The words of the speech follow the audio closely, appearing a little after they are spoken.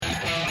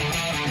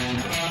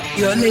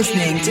You're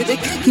listening to the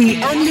Cookie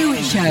and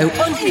Lewie Show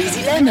on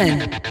Hazy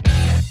Lemon.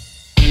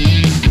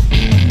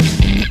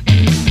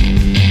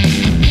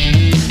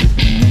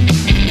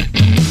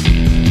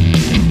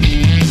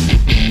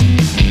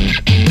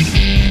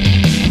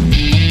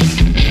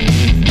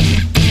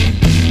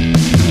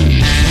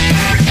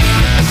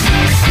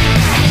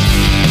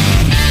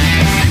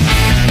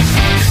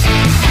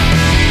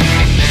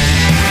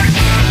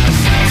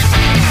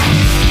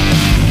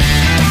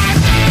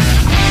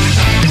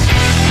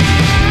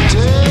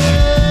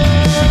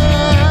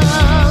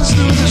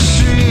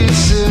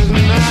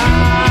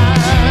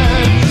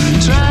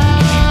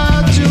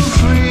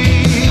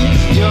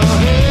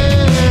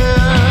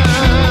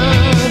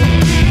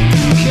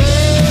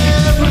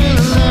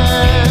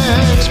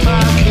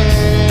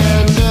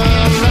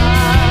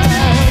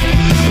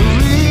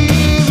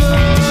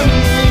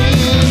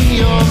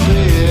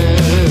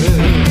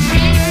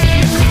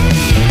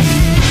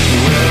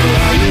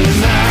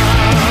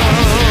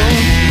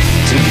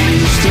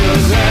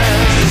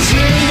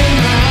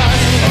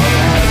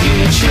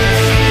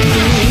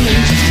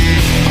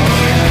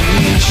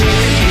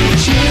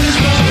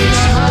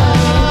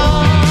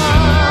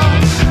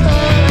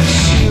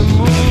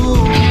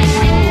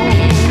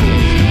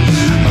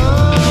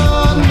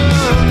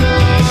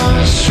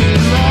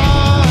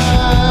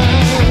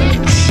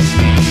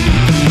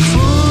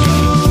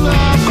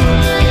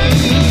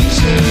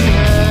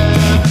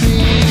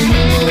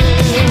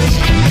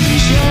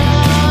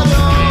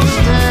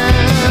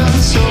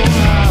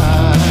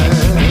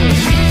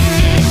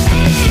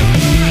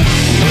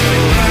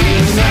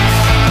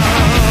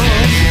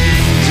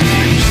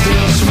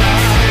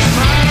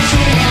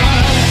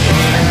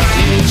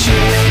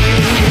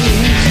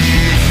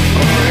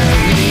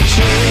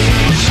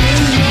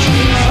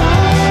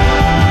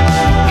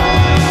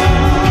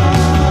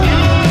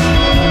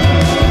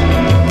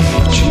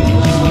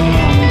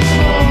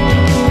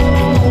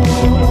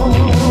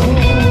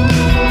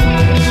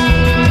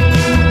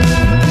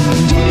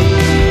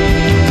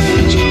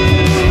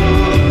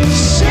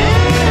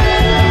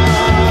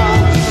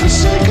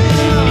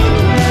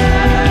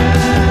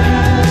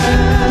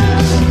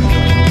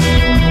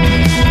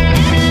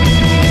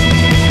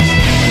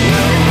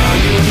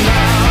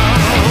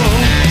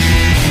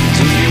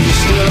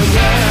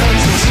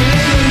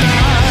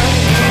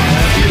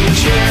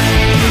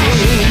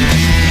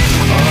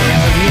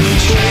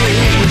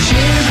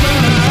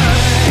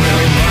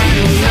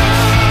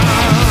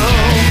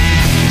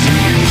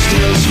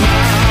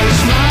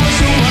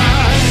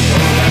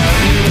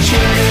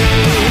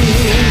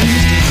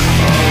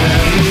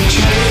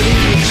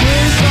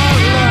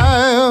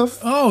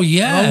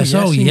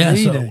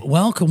 Yes.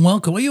 Welcome.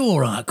 Are you all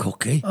right,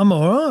 Cookie? I'm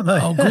all right,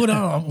 mate. Oh, good.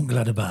 I'm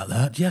glad about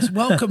that. Yes,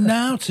 welcome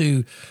now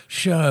to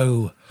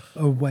show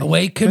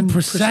Awaken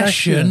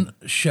Procession,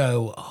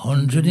 show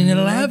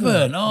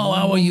 111. Oh,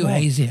 how are you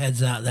hazy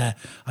heads out there?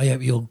 I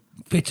hope you're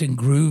fit and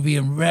groovy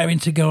and raring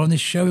to go on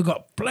this show. We've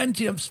got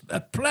plenty of a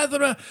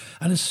plethora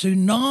and a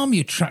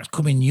tsunami of tracks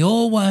coming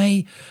your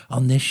way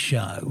on this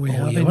show. We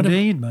have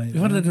indeed, mate.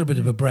 We've had a little bit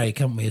of a break,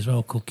 haven't we, as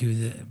well, Cookie?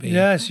 With it being,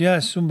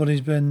 yes. Somebody's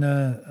been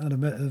had a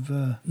bit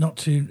of...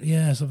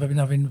 Yes, I've been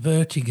having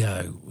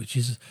vertigo, which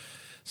is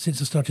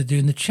since I started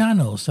doing the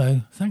channel,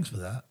 so thanks for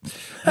that.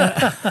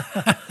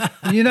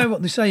 You know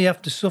what they say, you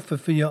have to suffer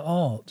for your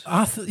art.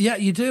 Yeah,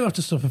 you do have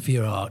to suffer for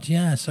your art,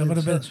 yeah. So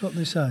that's what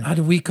they say. I had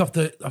a week off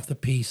the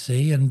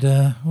PC and,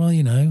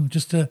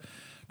 just to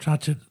try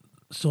to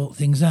sort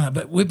things out.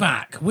 But we're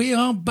back. We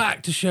are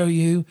back to show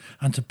you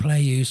and to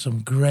play you some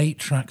great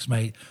tracks,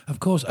 mate.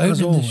 Of course,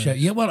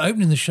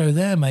 opening the show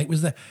there, mate,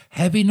 was the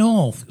Heavy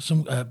North,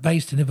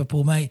 based in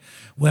Liverpool, mate.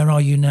 Where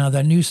Are You Now?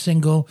 Their new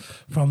single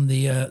from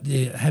the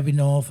Heavy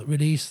North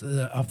release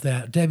of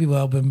their debut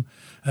album,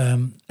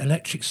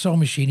 Electric Soul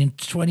Machine, in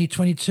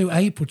 2022,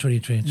 April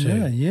 2022.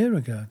 Yeah, a year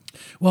ago.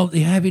 Well,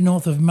 the Heavy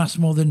North have amassed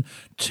more than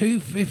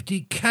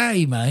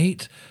 250k,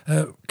 mate.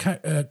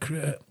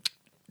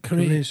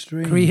 Career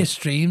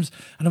streams,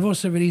 and I've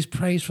also released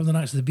praise from the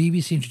likes of the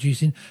BBC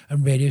Introducing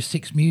and Radio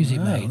 6 Music,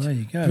 mate. There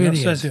you go. Brilliant.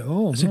 That says it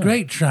all. It's a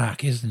great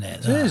track, isn't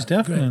it? It is,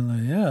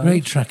 definitely,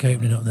 Great track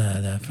opening up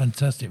there.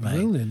 Fantastic, mate.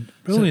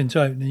 Brilliant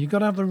opener. You've got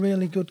to have a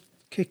really good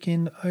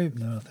kicking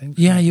opener, I think.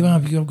 Yeah, you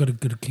have. You've got a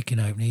good kicking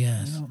opener,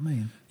 yes. You know what I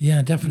mean?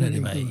 Yeah, definitely,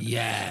 really mate. Good.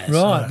 Yes.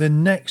 Right, the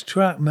next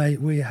track, mate,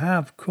 we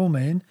have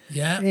coming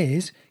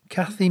is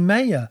Kathy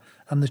Mayer,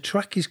 and the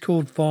track is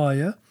called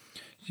Fire.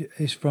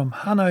 It's from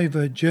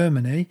Hanover,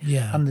 Germany,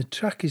 and the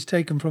track is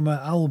taken from her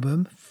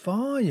album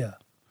Fire.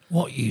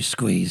 What you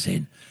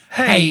squeezing?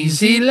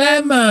 Hazy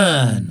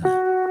Lemon!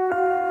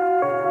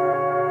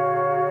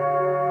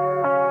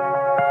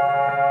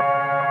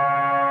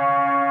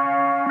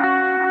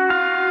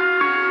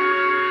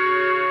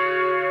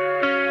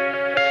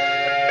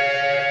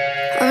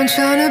 I've been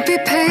trying to be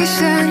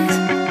patient,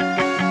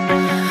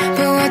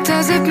 but what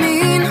does it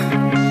mean?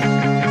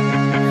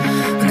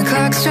 When the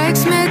clock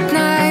strikes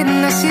midnight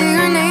and I see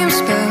your name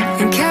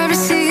spelled in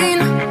kerosene.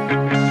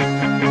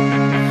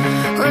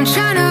 Well, I'm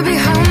trying to be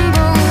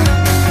humble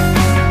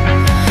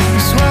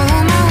and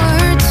swallow my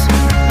words,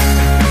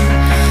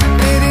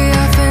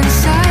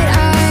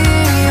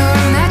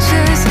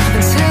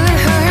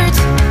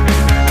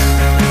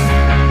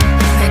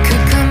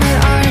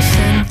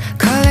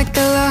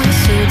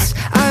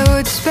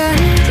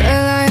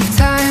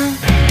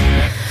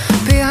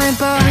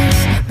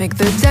 make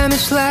the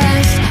damage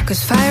last,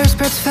 'cause fire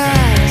spreads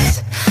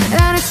fast,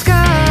 and it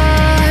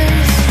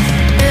scars.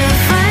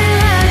 If I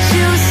let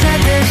you set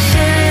this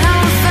shit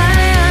on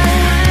fire,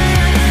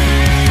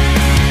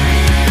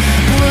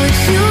 would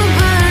you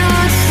burn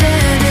what's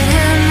standing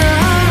in the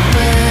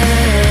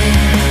way?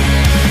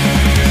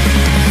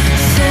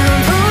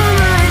 Simple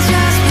minds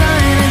just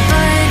blinded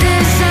by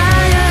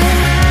desire.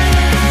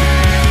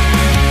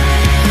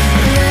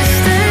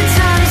 Listed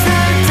times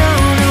that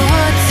don't know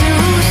what to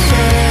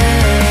say.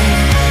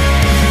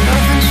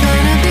 I've been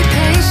trying to be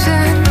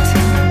patient,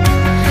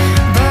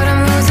 but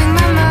I'm losing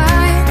my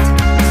mind.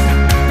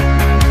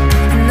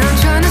 And I'm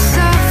trying to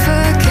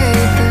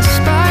suffocate the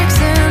sparks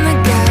in the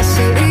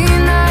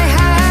gasoline I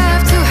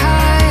have to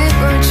hide.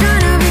 We're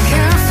trying to be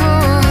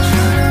careful,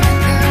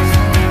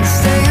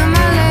 stay in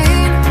my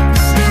lane.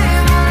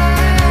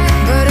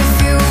 But if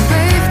you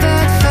wave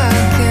that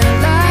fucking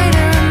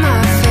lighter in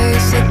my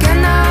face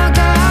again, I'll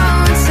go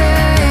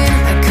insane.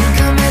 I could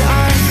commit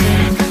arson,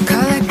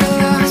 collect the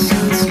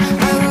lawsuits.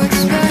 I would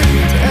spend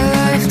a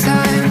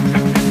lifetime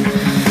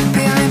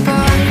behind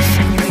bars,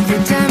 make the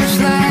damage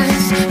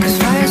last, 'cause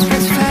fire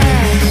spreads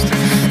fast,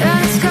 and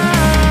it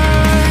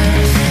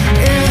scars.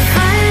 If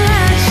I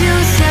let you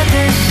set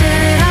this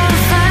shit on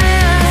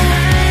fire,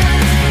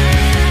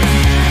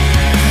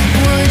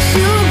 would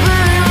you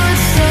burn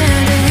what's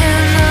standing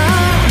in the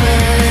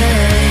way?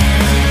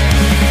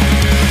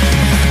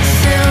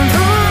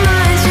 Simple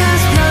minds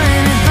just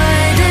blinded by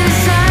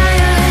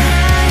desire.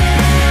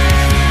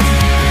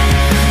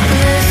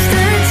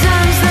 Listed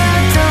times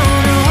that don't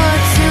know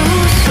what to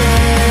say.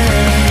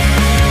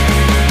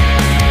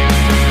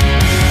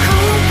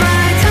 Hope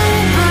I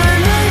don't burn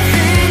my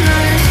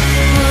fingers,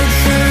 would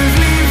serve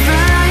me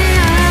right.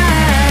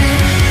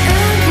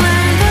 And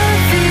when the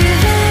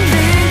feeling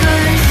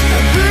lingers,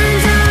 I'll burn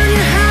down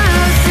your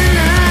house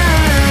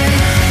tonight.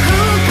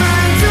 Hope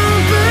I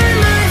don't burn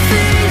my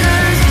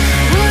fingers,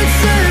 would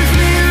serve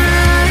me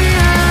right.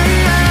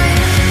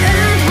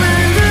 And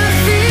when the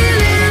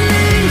feeling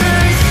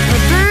lingers,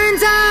 I'll burn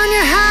down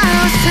your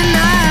house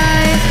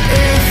tonight.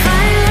 If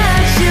I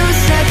let you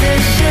set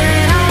this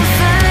shit on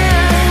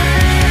fire,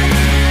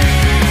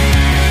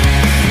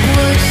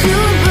 would you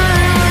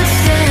burn what's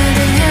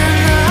standing in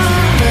the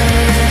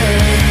way?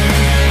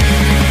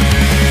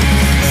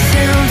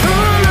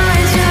 Simple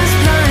minds just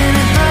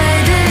blinded by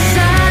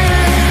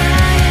desire.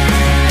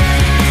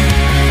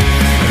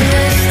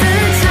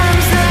 Listed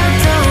times that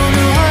don't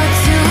know what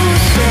to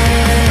say.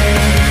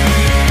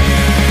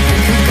 I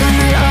could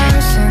commit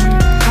arson,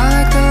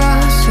 collect the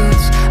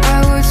lawsuits. I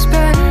would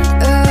spend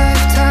a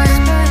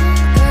lifetime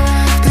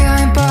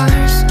behind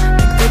bars,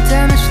 make the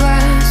damage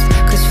last,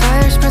 'cause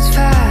fire spreads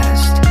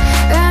fast,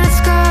 and it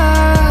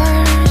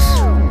scars.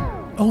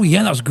 Oh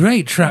yeah, that was a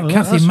great track. Well,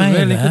 Kathy that's May a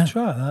really there. good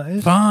track, that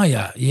is.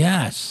 Fire,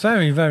 yes.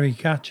 Very, very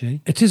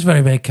catchy. It is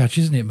very, very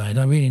catchy, isn't it, mate?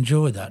 I really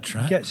enjoyed that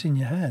track. Gets in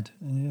your head.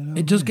 You know,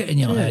 It does get in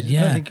your it head, is,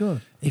 yeah. Very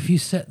good. If you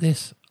set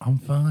this on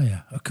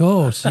fire, of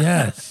course,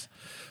 yes.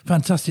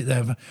 Fantastic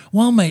there.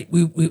 Well, mate,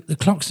 we the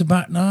clocks are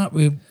back now.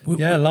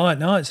 Yeah, light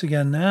nights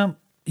again now.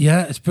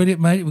 Yeah, it's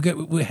brilliant, mate.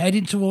 We're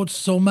heading towards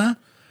summer.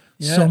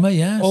 Yeah. Summer,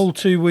 yes. All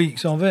 2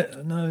 weeks of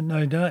it,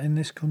 no doubt, in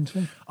this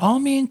country. Are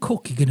me and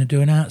Cookie going to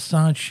do an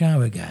outside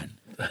show again?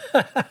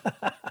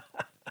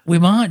 We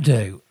might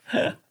do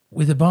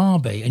with a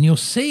Barbie, and you'll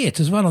see it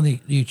as well on the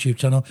YouTube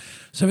channel.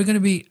 So we're going to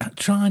be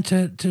trying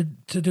to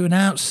do an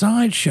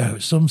outside show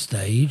at some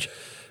stage,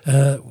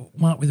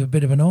 might with a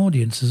bit of an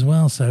audience as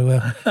well.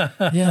 So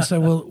yeah, so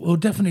we'll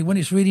definitely, when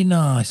it's really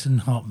nice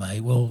and hot, mate,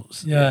 we'll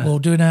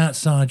do an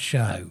outside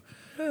show.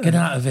 Get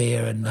out of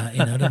here, and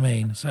you know what I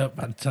mean. So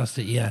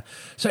fantastic, yeah.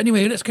 So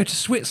anyway, let's go to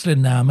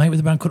Switzerland now, mate, with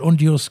a band called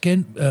Under Your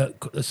Skin, a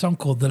song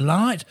called The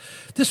Light.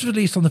 This was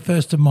released on the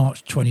 1st of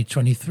March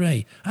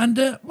 2023,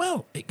 and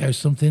well, it goes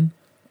something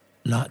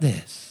like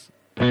this.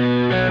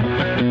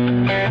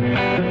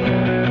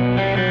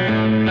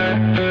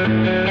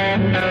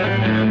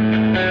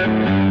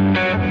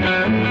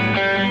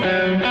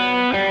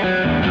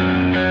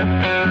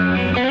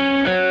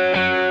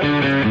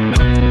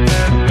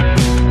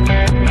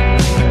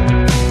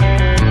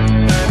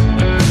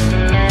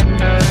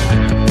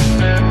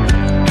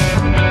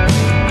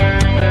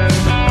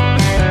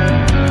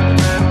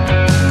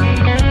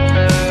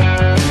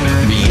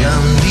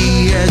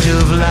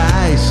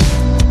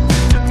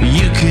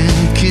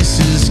 Kiss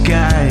the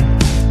sky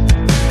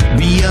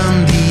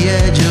beyond the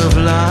edge of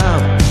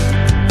love.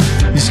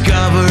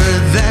 Discover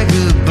that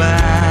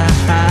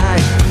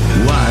goodbye.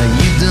 Why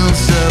you don't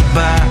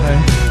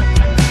survive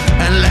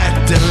and let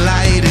the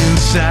light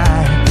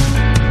inside.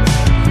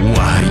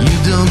 Why you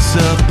don't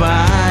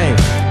survive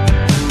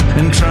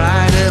and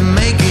try to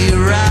make it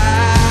right.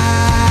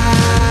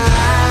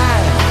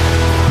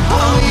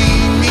 All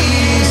you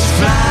need is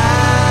fly.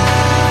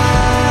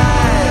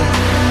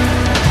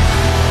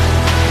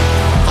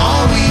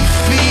 All we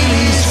feel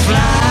is fly.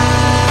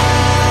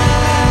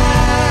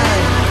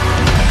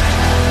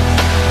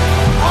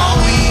 All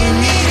we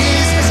need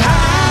is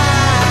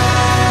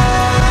high.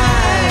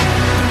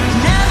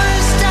 Never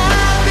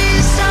stop in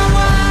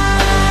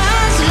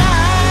someone's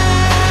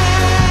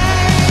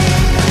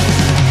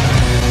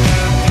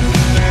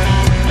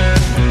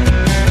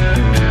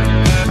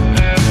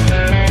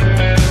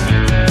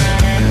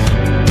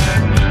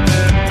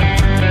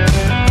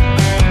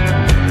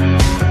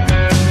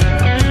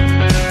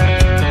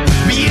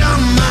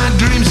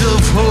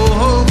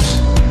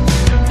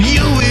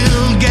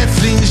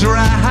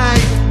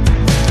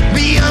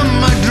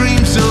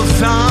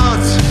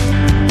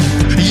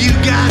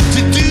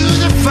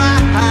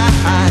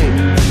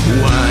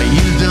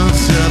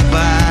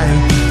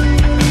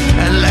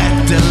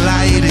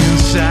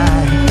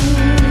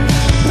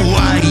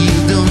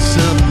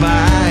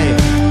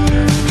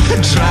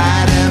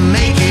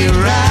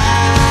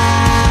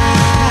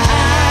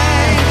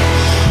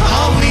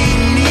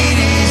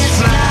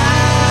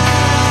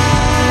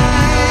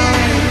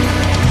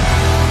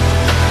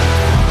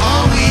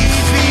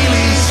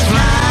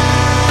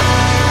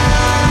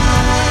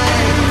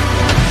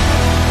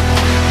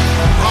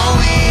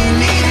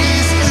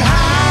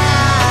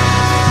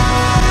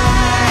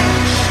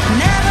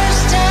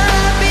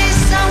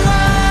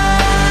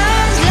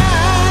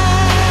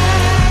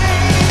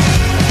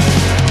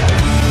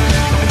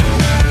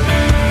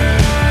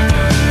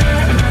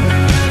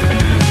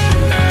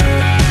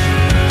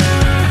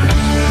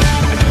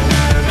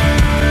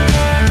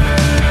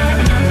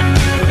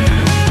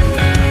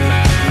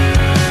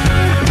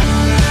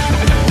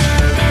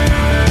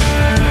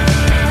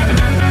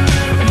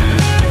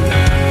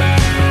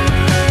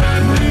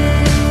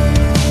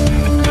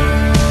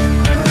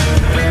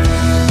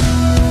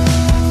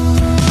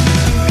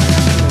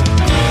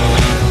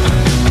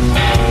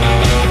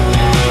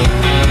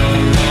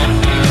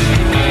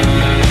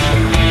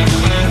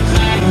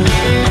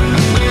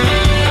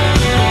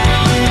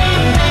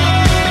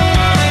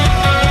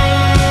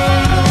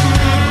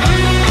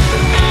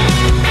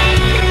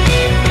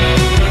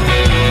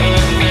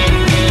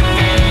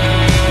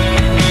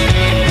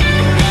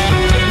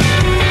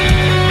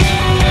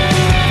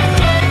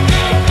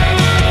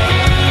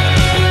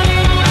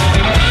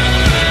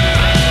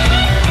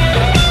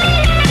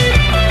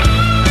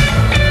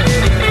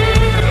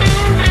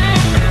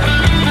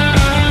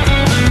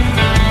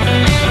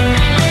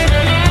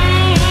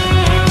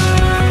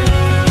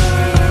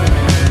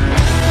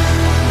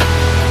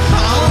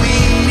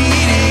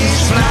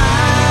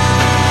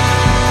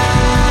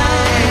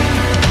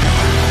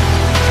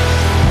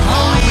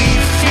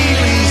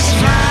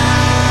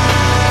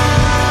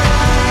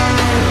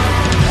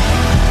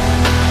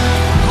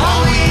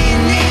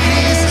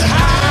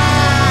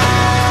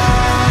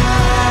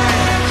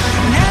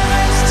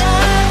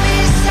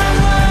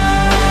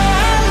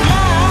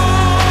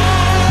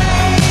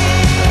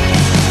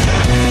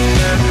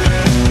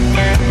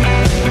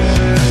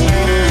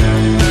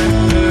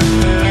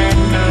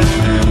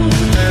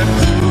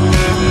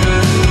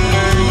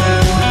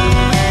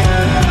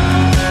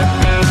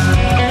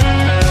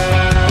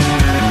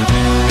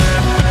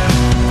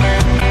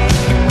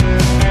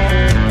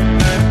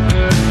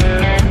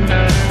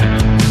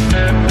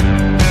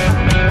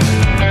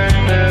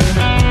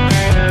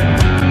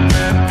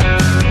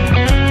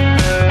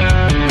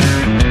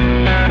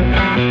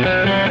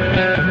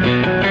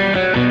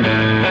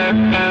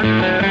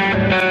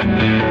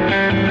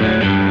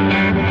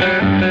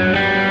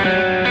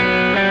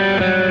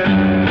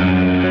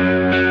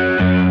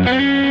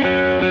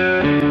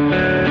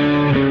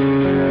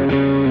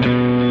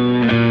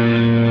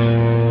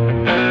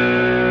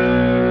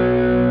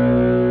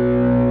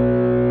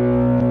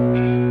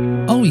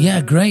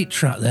great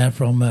track there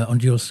from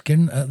Under Your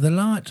Skin, The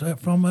Light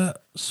from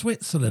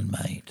Switzerland,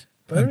 mate.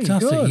 Very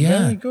Fantastic, good, yeah.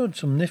 very good.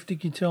 Some nifty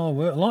guitar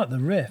work. I like the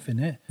riff in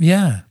it.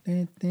 Yeah.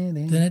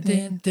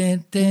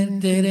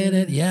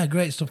 Yeah,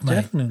 great stuff, mate.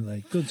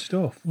 Definitely, good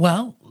stuff.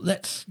 Well,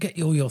 let's get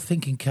all your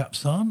thinking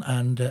caps on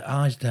and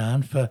eyes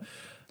down for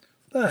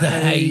the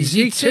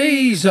Hazy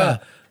Teaser,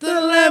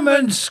 the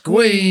Lemon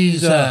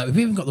Squeezer. We've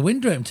even got the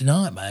window open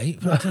tonight,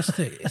 mate.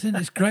 Fantastic.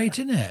 It's great,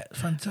 isn't it?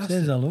 Fantastic.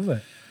 It is, I love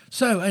it.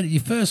 So,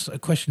 your first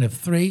question of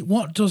 3,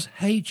 what does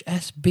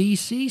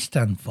HSBC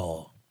stand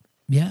for?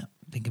 Yeah,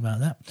 think about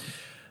that.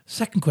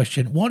 Second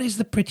question, what is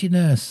the pretty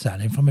nurse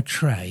selling from a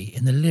tray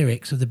in the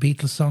lyrics of the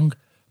Beatles song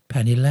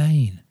Penny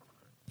Lane?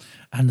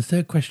 And the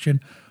third question,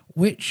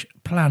 which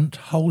plant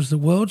holds the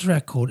world's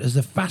record as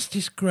the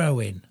fastest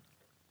growing?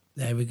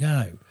 There we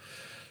go.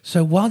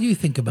 So while you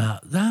think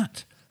about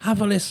that,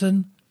 have a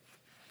listen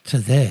to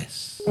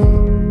this.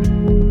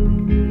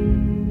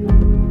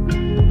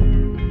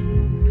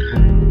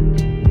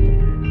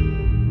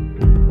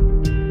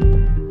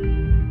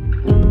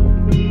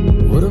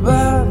 What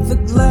about the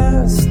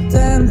glass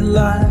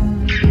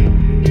dandelion?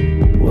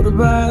 What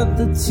about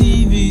the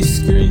TV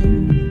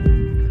screen?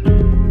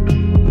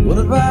 What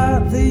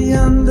about the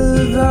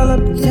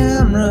undeveloped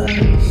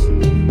cameras?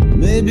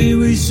 Maybe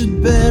we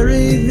should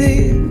bury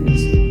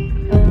these.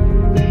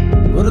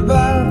 What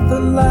about the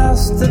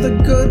last of the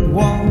good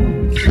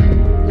ones?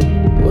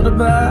 What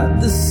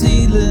about the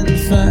ceiling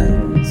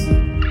fans?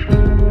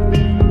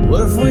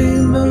 What if we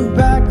move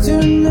back to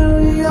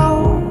New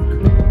York?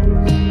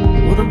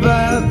 What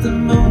about the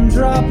moon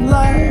drop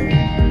light?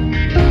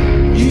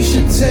 You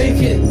should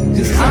take it,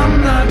 'cause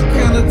I'm not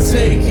gonna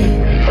take it.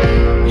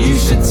 You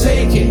should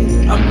take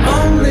it, I'm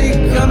only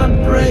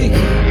gonna break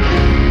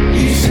it.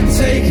 You should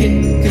take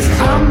it, 'cause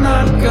I'm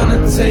not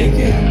gonna take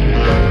it.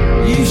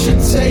 You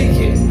should take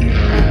it,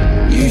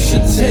 you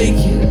should take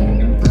it.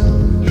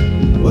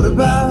 What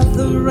about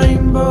the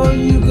rainbow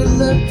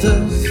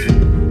eucalyptus?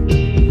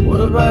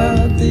 What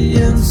about the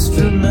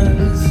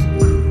instruments?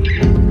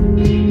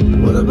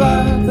 What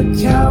about the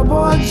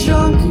cowboy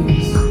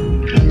junkies?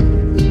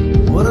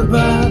 What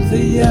about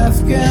the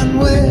Afghan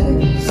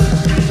wigs?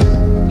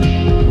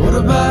 What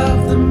about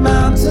the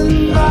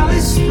mountain valley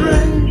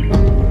spring?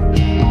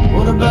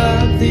 What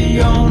about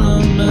the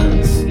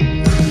ornaments?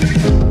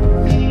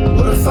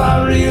 What if I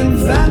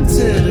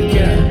reinvented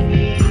again?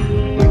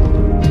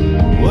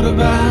 What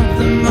about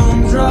the moon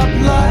drop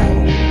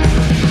light?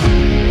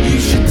 You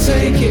should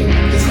take it,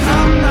 'cause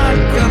I'm not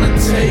gonna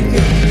take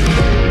it.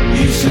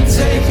 You should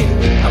take it,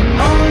 I'm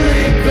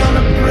only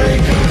gonna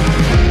break it.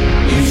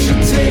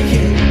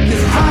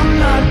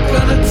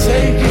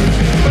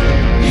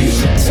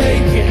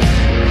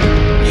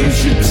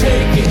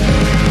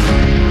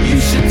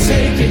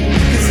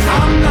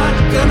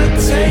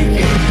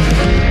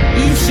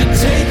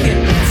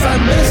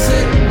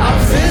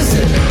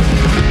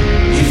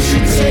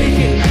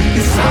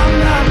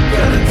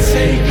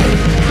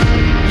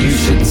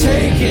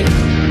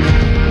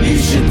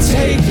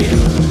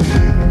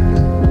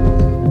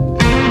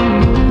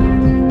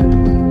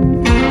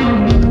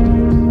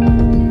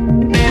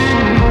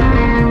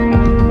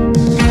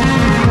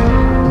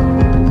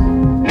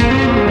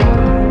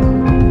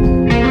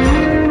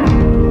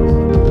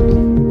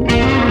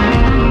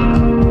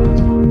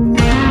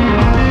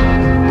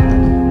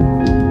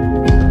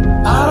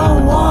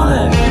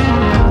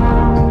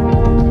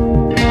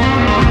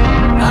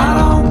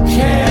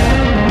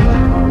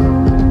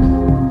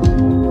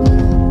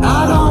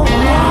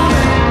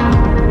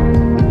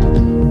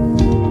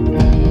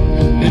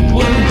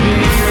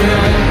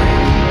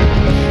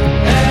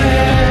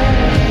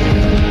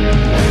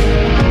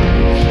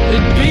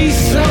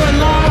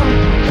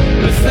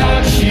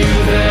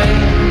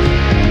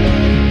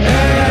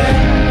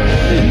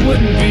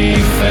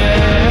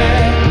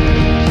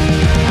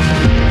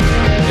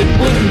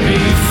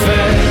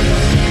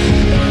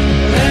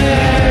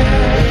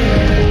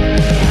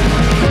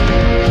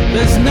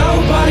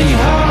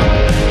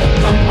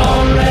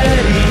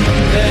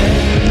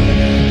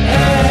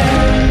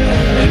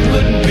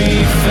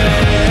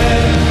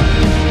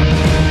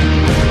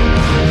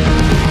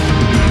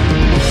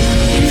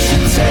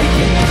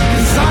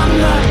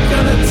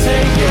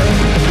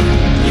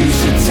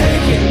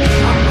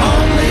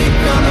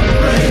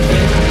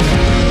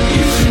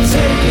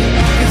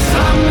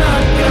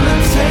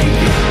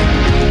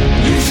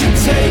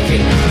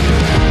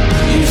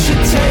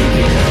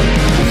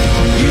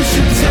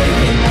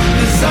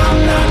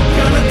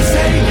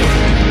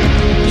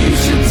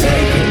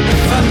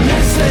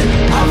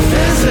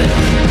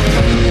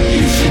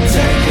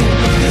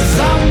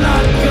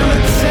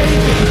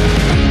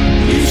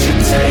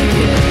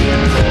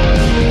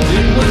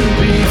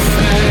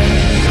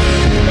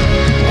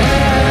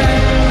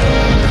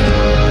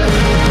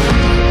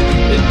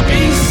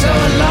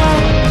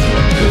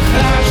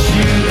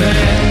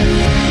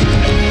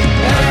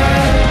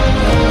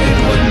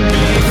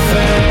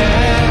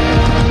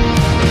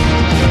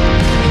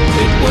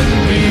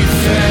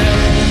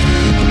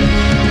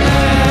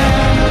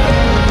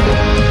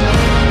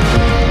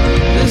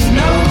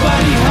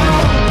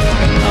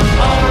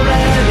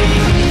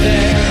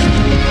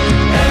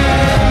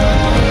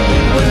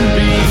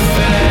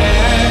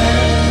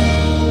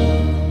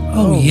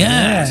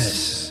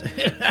 yes.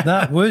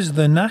 That was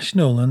the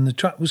National, and the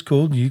track was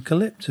called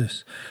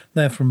Eucalyptus.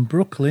 They're from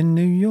Brooklyn,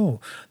 New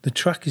York. The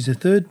track is the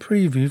third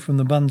preview from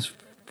the band's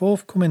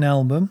forthcoming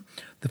album,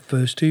 The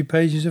First Two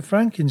Pages of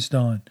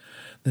Frankenstein.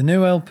 The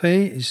new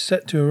LP is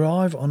set to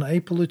arrive on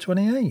April the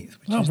 28th.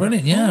 Oh,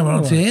 brilliant. Yeah,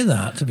 well, to hear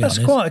that, to be honest.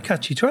 That's quite a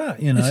catchy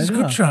track, you know. It's a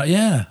good track,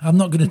 yeah. I'm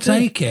not going to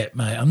take it,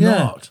 mate. I'm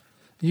not.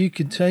 You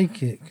could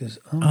take it, because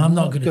I'm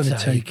not going to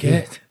take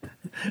it.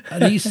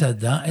 And he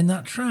said that in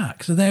that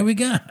track, so there we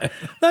go.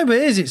 No, but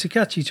it is. It's a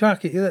catchy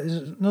track.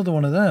 It's another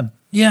one of them.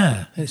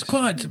 Yeah, it's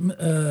quite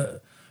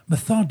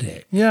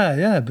methodic.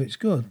 Yeah, but it's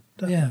good.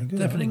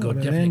 Definitely good.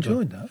 I Definitely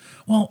enjoyed good. that.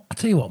 Well, I'll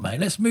tell you what, mate.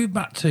 Let's move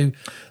back to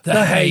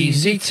the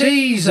Hazy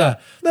Teaser,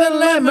 the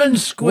Lemon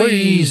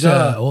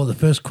Squeezer. Oh, the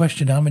first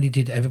question, how many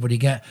did everybody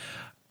get?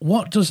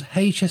 What does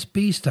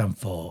HSB stand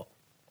for?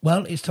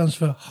 Well, it stands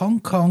for Hong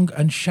Kong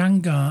and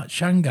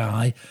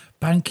Shanghai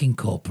Banking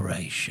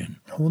Corporation.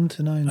 I want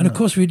to know. And of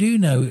course, we do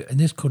know in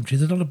this country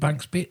there's a lot of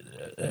banks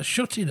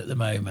shutting at the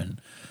moment.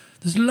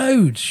 There's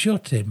loads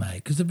shutting,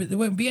 mate, because there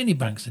won't be any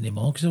banks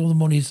anymore because all the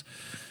money's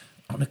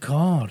on a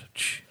card.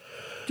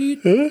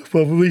 Yeah,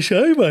 probably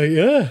so, mate.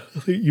 Yeah, I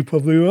think you're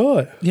probably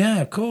right.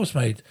 Yeah, of course,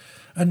 mate.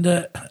 And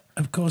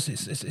of course,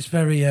 it's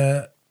very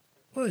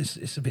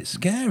it's a bit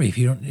scary if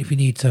you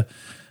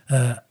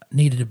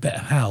needed a bit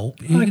of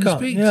help. You can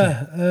speak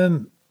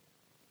to.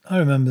 I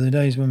remember the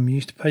days when we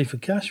used to pay for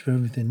cash for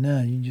everything.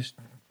 Now you just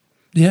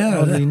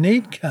hardly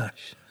need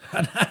cash.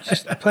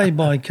 Just pay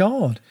by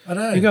card. I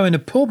know. You go in a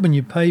pub and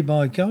you pay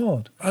by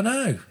card. I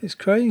know. It's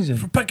crazy.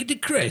 For a packet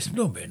of crisps,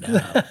 don't be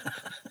now.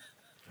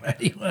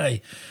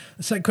 Anyway,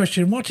 the second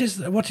question: What is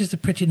the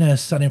pretty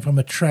nurse standing from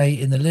a tray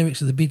in the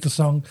lyrics of the Beatles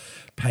song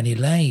 "Penny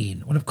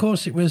Lane"? Well, of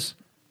course, it was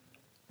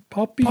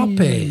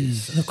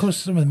poppies. And of course,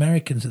 some of the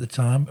Americans at the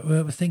time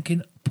were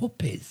thinking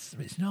puppies.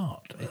 It's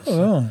not.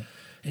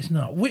 It's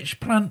not. Which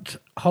plant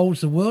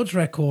holds the world's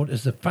record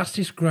as the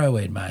fastest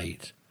growing,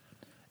 mate?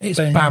 It's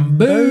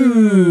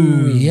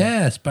bamboo.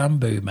 Yes,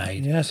 bamboo,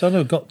 mate. Yes,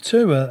 I've got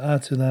 2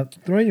 out of that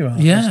 3, right?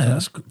 Yeah,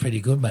 that's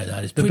pretty good, mate.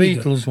 That is the pretty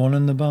Beatles good. one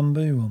and the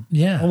bamboo one.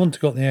 Yeah. I wouldn't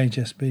have got the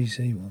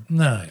HSBC one.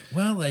 No.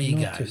 Well, there you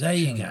go. There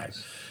you go.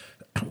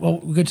 Well,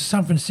 we're going to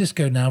San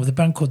Francisco now with a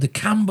band called the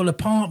Campbell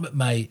Apartment,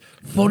 mate.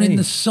 Fun in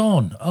the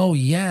Sun. Oh,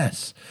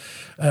 yes.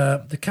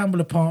 The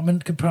Campbell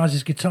Apartment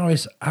comprises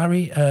guitarist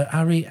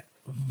Ari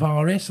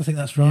Varis, I think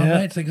that's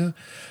right, mate.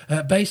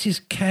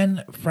 Bassist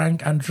Ken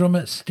Frank and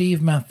drummer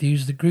Steve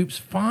Matthews. The group's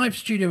 5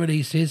 studio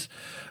releases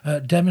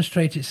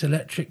demonstrate its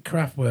electric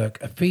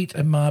craftwork, a feat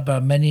admired by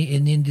many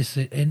in the indie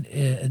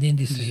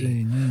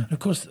scene. Of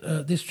course,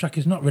 this track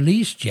is not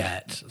released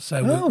yet,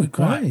 so we're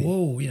quite.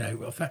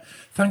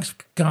 Thanks,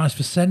 guys,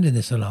 for sending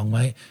this along,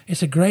 mate.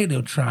 It's a great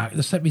little track.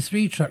 They sent me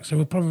 3 tracks, so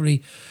we'll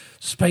probably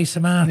space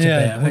them out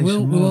a bit.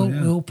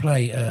 We'll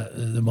play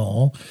them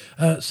all.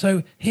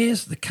 So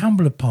here's the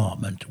Campbell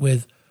Apartment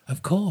with,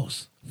 of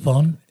course,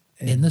 Fun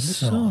in the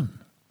Sun.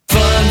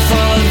 Fun,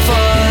 fun,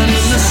 fun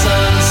in the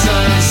sun,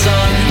 sun,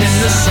 sun, in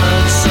the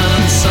sun,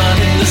 sun, sun,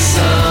 in the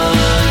sun.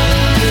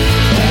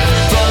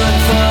 Fun,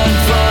 fun,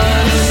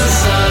 fun in the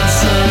sun,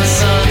 sun,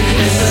 sun,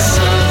 in the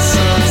sun,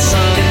 sun,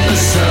 sun, in the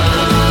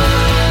sun.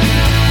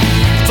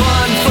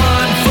 Fun,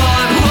 fun,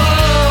 fun,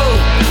 whoa!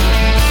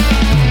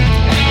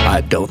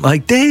 I don't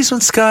like days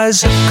when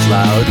skies are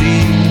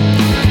cloudy.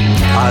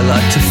 I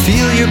like to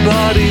feel your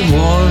body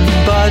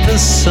warmed by the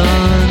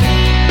sun.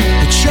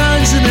 It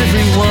shines in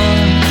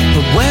everyone,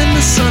 but when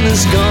the sun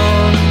is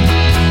gone,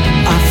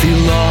 I feel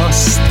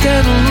lost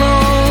and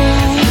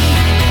alone.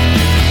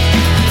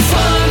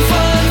 Fun,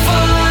 fun,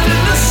 fun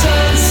in the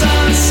sun,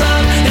 sun,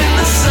 sun, in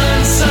the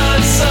sun,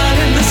 sun, sun,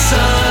 in the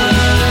sun.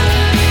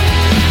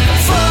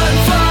 Fun,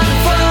 fun,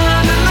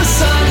 fun in the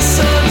sun,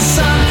 sun,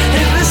 sun,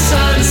 in the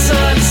sun,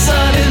 sun,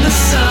 sun, in the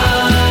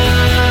sun.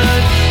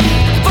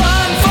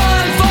 Fun,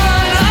 fun,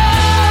 fun,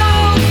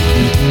 oh!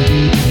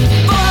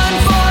 Fun,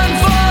 fun,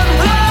 fun,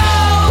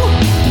 oh!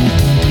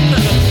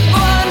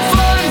 Fun,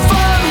 fun,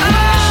 fun,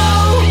 oh!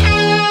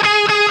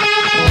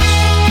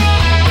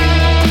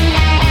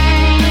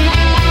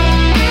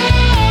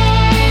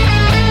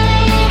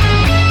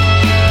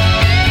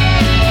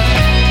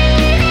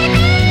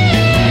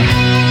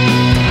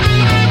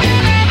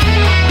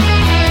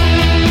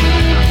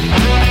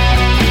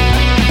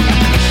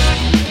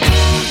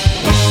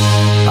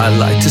 I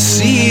like to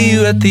see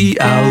you at the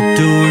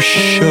outdoor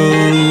show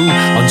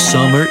on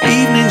summer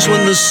evenings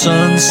when the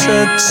sun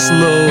sets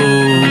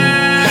low.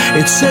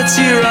 It sets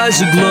your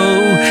eyes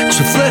aglow, its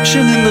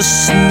reflection in the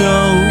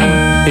snow.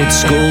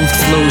 Its gold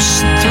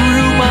flows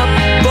through my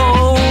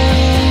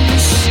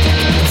bones.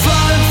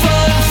 Fun,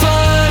 fun,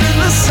 fun in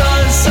the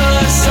sun,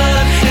 sun,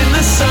 sun, in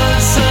the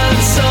sun, sun,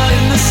 sun,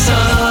 in the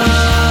sun.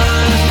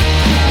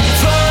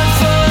 Fun,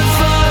 fun,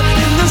 fun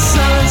in the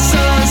sun,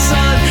 sun,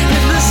 sun,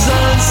 in the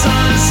sun,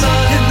 sun,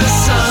 sun, in the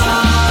sun.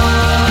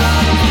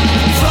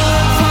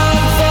 Fun, fun,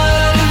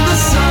 fun in the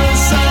sun,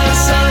 sun,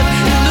 sun,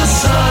 in the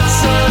sun,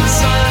 sun,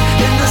 sun,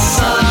 in the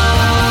sun.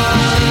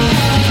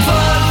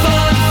 Fun,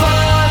 fun,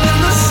 fun in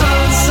the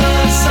sun,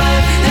 sun,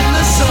 sun, in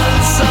the sun,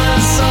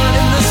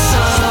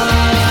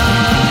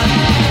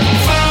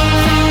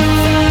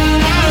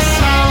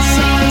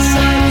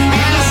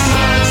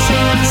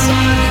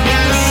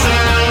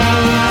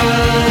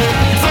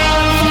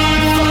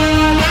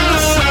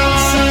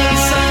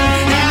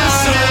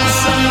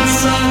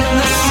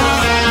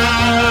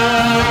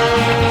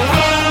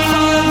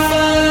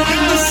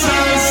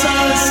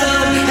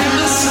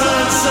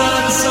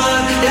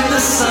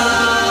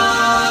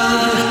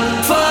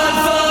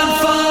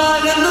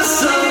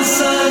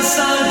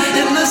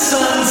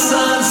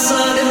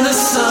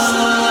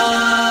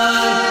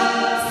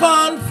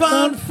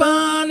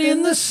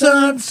 the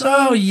sun.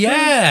 Oh,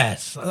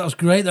 yes. That was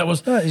great. That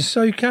is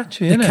so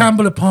catchy, the isn't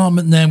Campbell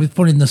Apartment there with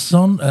Put in the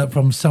Sun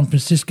from San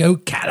Francisco,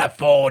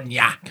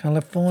 California.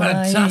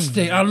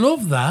 Fantastic. I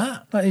love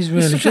that. That is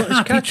really such good. a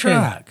happy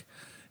track.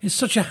 It's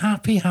such a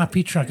happy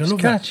track. I love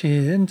catchy,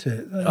 isn't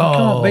it? You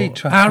can't beat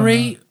tracks.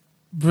 Harry,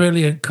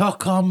 brilliant.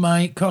 Cock on,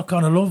 mate. Cock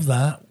on. I love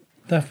that.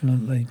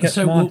 Definitely.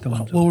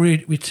 We'll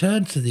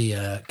return to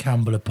the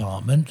Campbell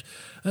Apartment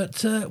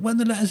at when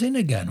they let us in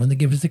again, when they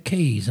give us the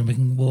keys and we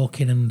can walk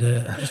in and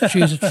just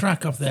choose a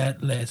track off their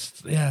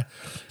list. Yeah.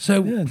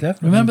 So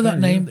remember that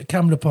name, the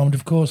Campbell Apartment,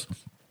 of course,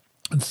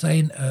 and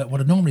saying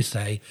what I normally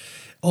say.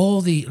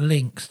 All the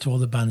links to all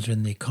the bands are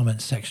in the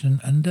comments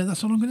section, and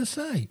that's all I'm going to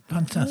say.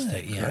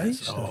 Fantastic,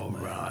 yes. All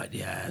right,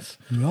 yes.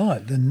 Right,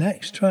 the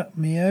next track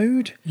me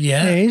owed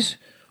is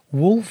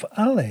Wolf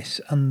Alice,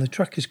 and the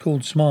track is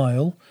called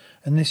Smile,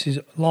 and this is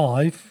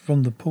live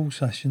from the Pool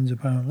Sessions,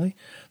 apparently.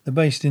 They're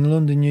based in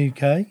London,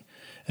 UK,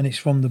 and it's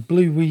from the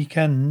Blue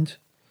Weekend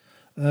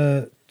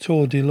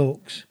Tour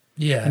Deluxe.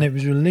 Yeah. And it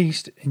was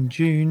released in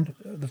June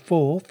the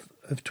 4th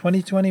of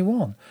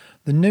 2021.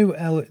 The new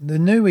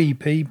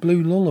EP,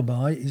 Blue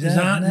Lullaby, is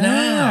out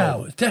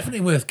now. It's definitely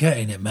worth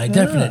getting it, mate.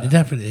 Yeah.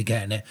 Definitely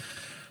getting it.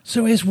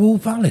 So here's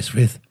Wolf Alice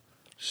with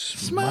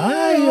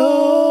Smile.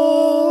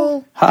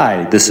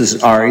 Hi, this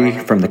is Ari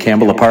from the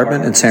Campbell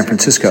Apartment in San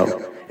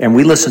Francisco, and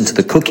we listen to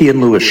the Cookie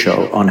and Lewie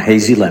Show on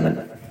Hazy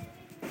Lemon.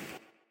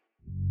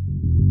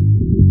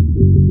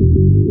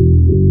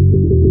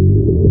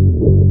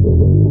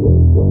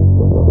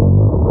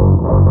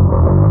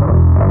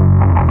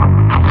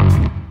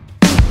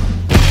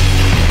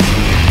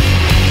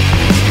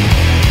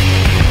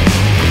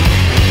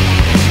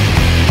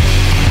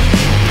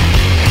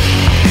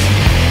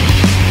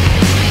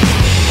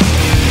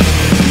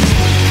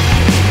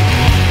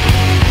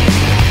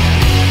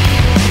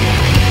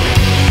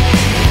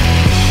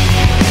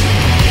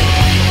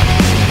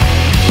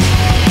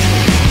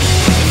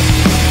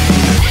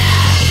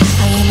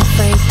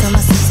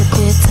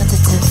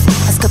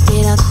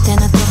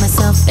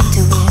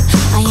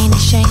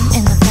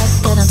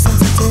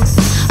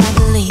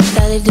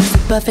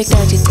 Perfect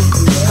adjective.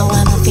 I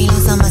want my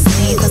feelings on my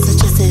sleeve, I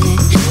suggested it.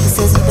 This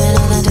isn't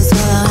better than just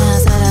what I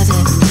said I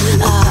did.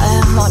 I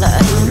am what I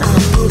am, and I'm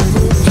good at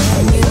it.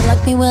 And you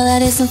like me, well,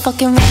 that isn't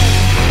fucking right.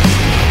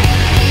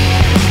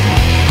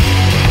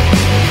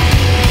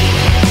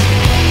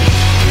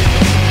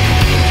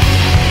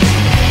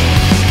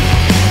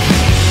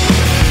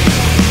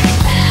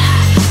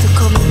 To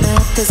call me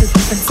mad, there's a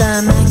difference,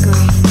 I'm angry.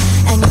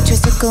 And you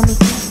just to call me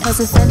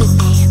has offended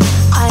me.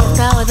 I have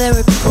power, there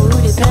are people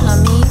who depend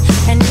on me.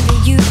 And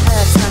even you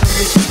have time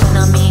to depend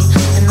on me.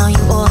 And now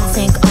you all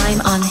think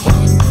I'm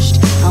unhinged.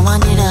 I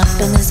wind it up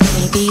and there's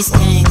only bee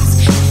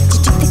stings.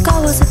 Did you think I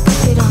was a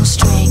puppet on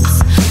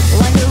strings?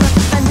 When you're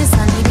up and this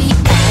honeybee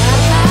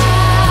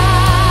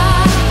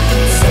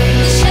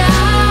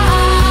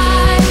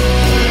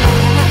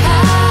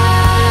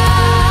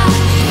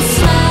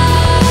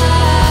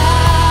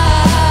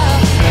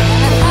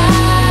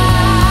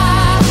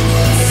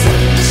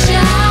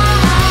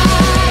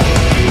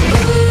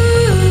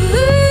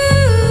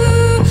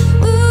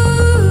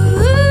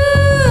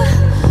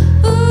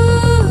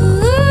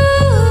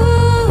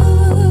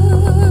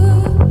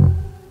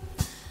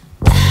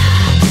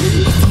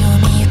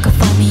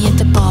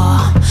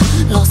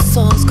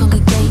souls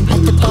congregate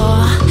at the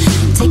bar.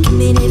 Take a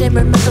minute and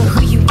remember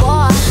who you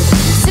are.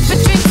 Sip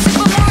a drink, sip a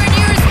more and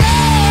yours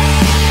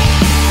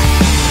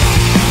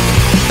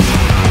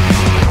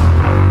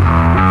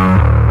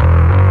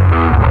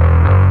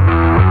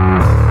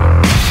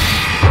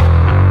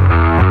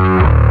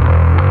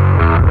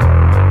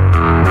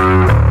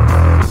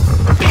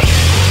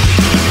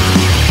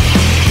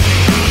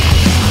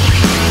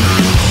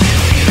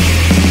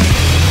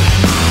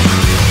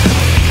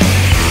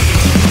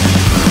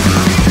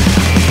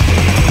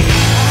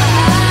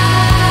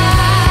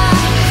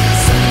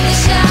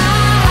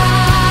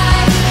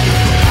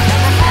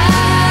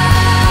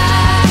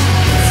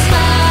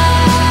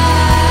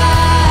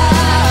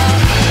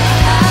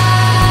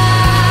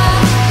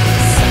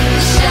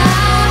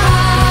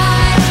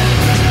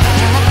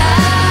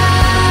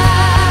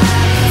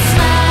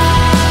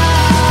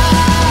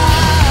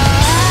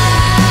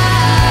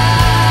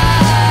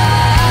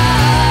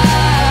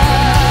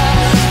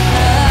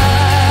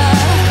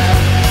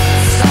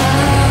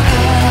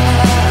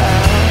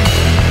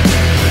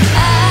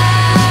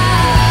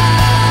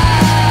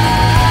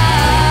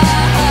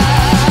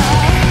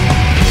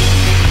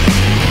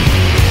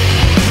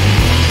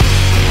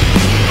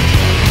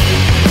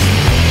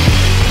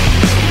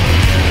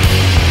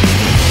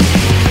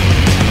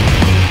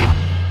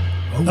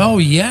Oh,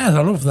 yes,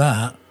 I love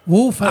that.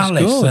 Wolf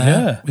Alice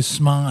there with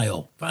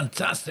Smile.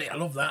 Fantastic, I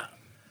love that.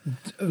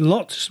 A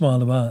lot to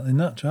smile about in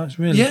that track. It's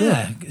really good.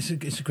 Yeah,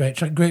 it's a great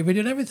track, great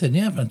video and everything.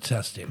 Yeah,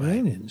 fantastic.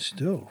 Brilliant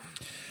stuff.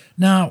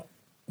 Now,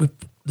 with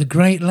the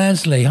great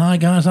Leslie. Hi,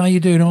 guys, how you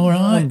doing? All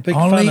right? I'm a big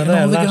fan of and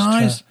all the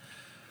guys. track.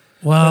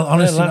 Well,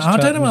 honestly, I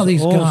don't know how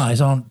these awesome.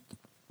 guys aren't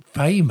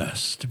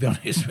famous, to be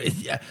honest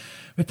with you.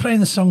 We're playing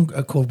the song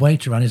called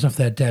Wait Around. It's off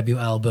their debut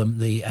album,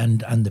 The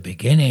End and the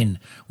Beginning.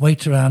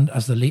 Wait Around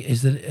as the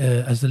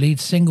lead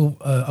single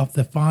of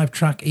the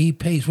 5-track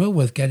EP. It's well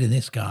worth getting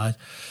this, guys.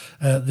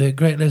 The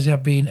Great Leslie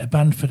have been a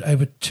band for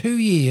over 2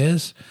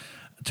 years,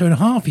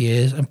 2.5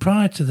 years, and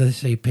prior to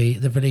this EP,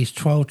 they've released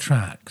 12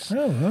 tracks.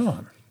 Oh,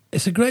 right.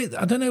 It's a great.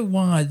 I don't know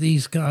why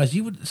these guys.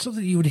 You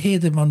would hear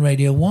them on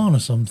Radio 1 or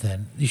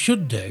something. You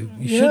should do.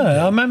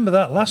 I remember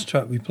that last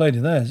track we played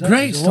in there.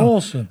 Great song.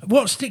 Awesome.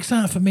 What sticks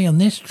out for me on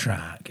this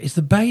track is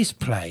the bass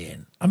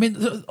playing. I mean,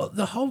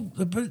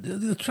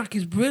 the track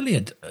is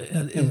brilliant.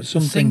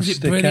 Some things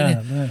stick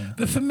out. Yeah.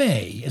 But for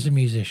me, as a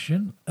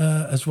musician,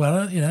 as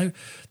well,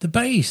 the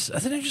bass, I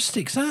think it just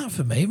sticks out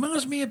for me. It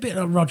reminds me a bit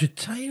of Roger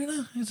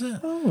Taylor. Is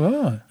it? Oh,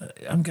 right.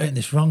 I'm getting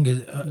this wrong.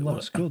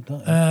 That's good.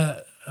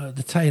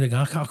 The Taylor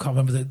guy, I can't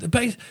remember the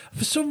bass.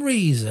 For some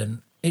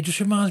reason, it just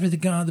reminds me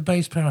of the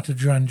bass player out of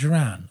Duran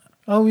Duran.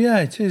 Oh, yeah,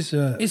 it is.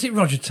 Is it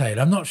Roger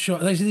Tayller? I'm not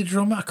sure. Is he the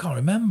drummer? I can't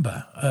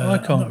remember. I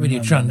can't I'm not really a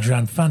Duran remember.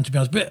 Duran fan, to be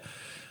honest. But,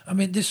 I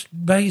mean, this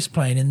bass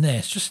playing in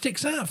this just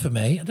sticks out for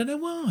me. I don't know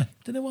why,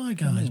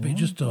 guys, but it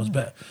just does.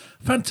 But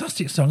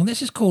fantastic song. And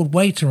this is called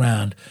Wait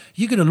Around.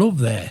 You're going to love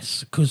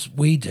this, because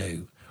we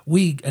do.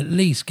 We at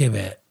least give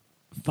it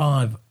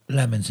 5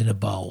 lemons in a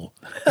bowl,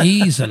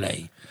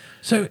 easily.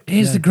 So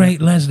here's the Great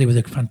Leslie with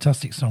a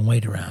fantastic song,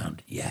 Wait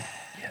Around. Yeah.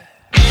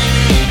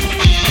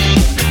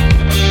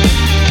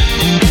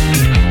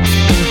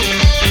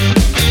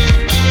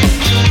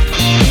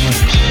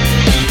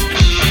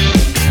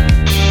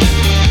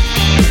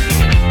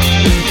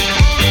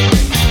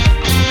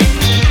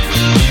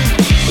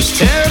 Was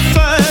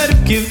terrified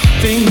of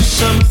giving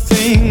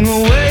something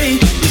away,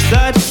 'cause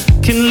that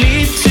can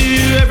lead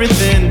to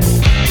everything.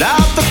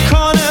 Out the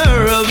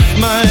corner of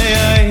my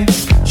eye,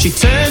 she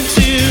turned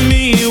to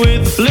me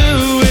with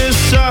bluest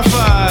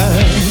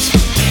sapphires.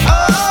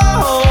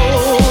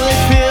 Oh, they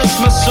pierced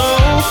my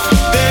soul.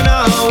 Then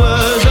I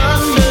was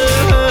under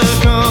her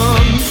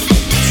control,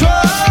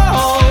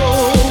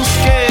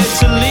 scared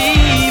to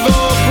leave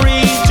or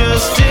breathe,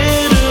 just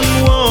didn't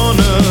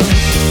wanna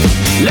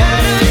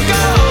let her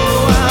go.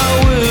 I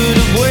would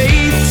have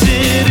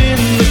waited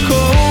in the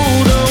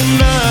cold all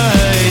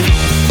night.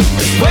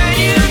 'Cause when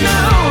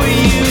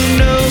you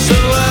know, so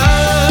I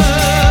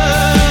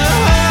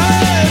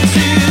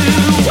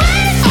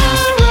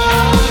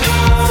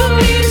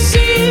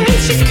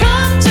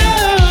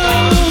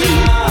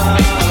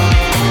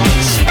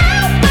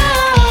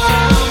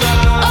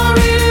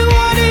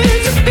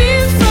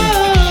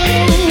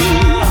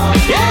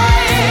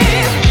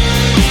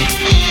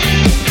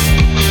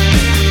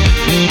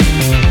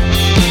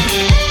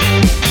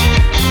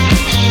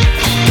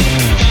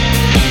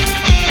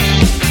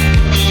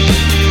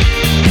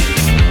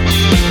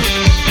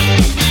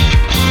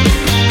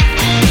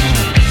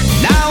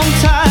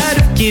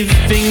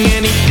giving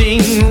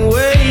anything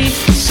away,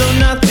 so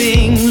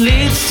nothing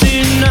leads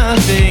to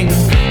nothing.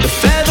 The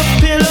feather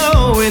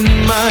pillow in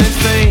my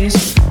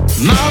face,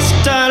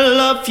 must I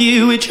love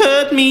you, which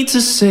hurt me to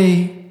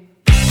say.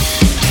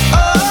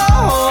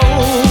 Oh,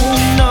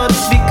 not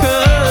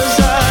because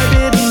I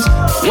didn't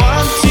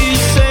want to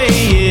say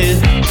it,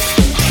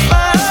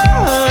 but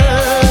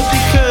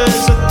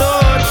because I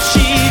thought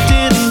she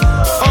didn't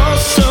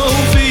also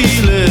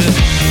feel it.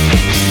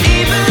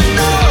 Even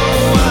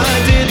though I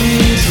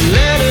didn't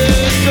let her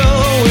go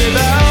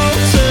without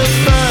a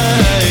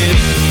fight,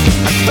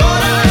 I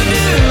thought I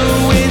knew,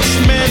 which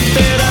meant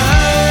that I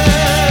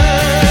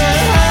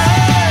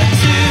had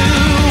to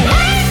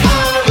wait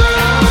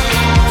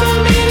around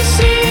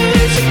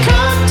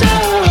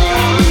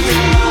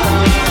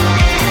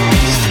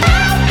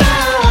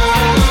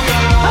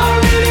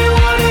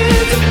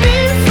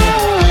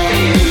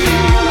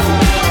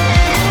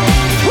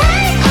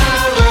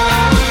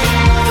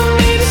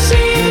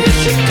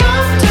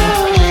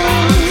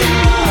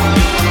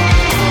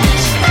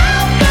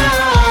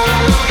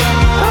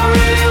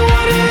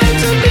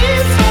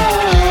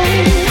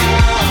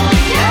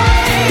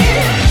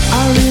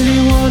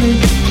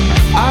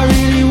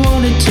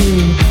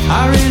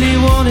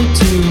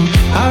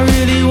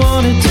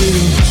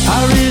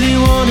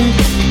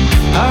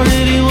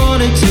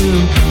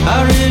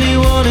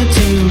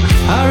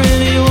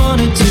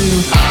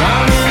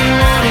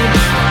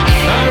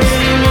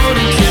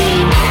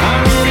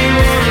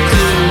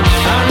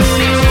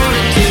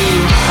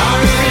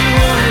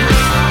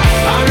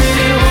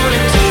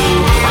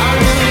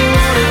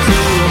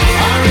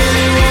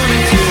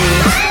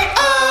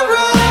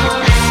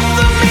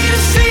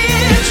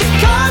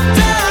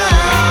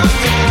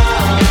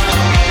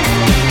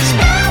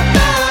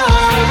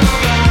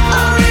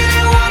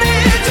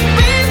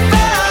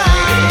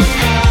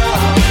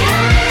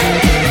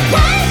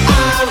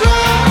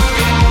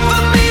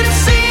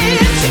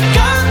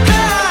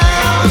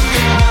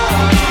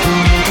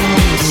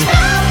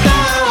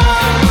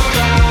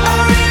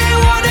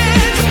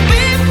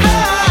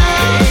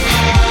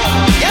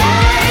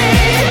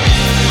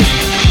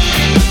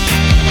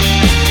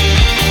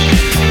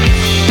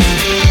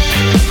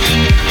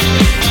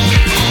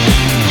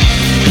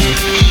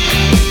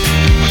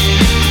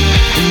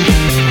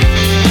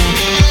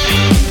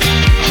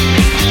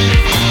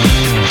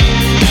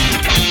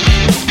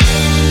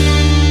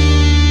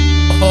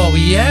Oh,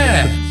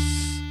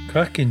 yes.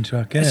 Cracking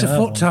track, It's a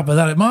foot tapper,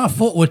 that. My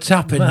foot would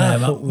tap in there.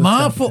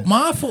 My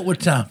foot would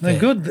tap. They're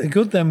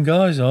good, them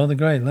guys are. The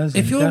great Leslie.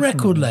 If you're a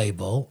record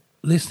label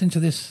listening to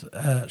this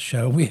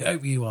show, we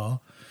hope you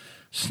are,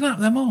 snap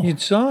them up. You'd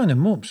sign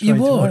them up straight You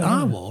would, away,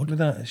 I would.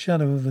 Without a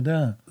shadow of a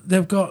doubt.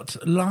 They've got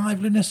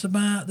liveliness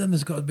about them.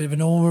 There's got a bit of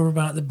an aura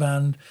about the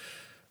band.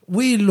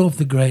 We love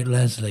the great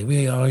Leslie.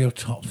 We are your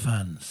top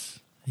fans.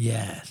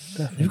 Yes.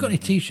 Definitely. If you've got any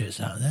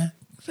T-shirts out there,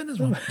 send us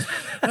one.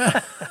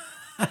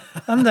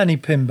 And any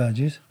pin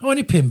badges. Oh,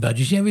 any pin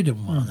badges? Yeah, we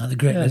don't want that. The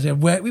great Leslie. I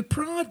wear it with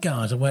pride,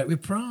 guys. I wear it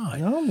with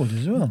pride. I would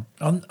as well.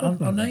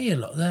 I know you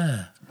lot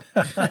there.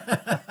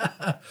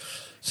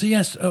 So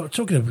yes,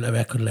 talking of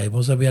record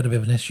labels, we had a bit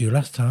of an issue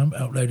last time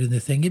uploading the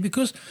thingy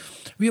because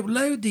we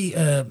uploaded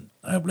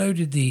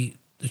the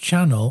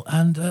channel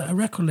and a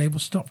record label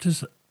stopped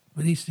us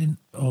releasing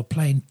or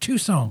playing 2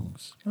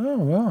 songs. Oh,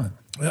 right.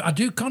 I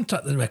do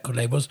contact the record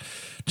labels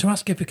to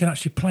ask if we can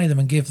actually play them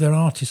and give their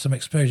artists some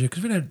exposure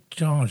because we don't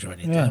charge or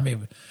anything. Yeah. I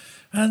mean,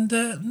 and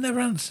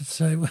never answered.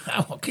 So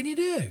what can you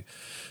do?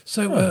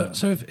 So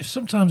if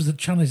sometimes the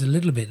channel is a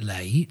little bit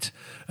late,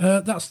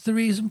 that's the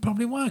reason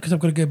probably why. Because I've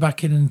got to go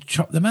back in and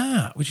chop them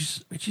out, which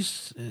is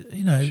it's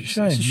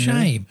a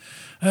shame.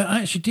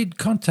 I actually did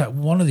contact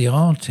one of the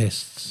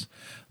artists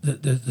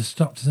that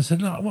stopped and I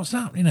said, "Look, what's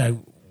that?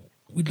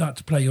 We'd like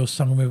to play your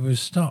song when we were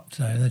stopped."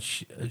 And then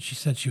she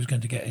said she was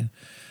going to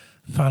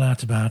find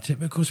out about it,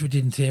 but of course we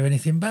didn't hear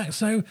anything back.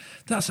 So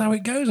that's how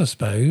it goes, I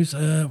suppose.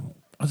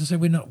 As I say,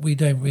 we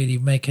don't really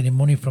make any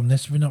money from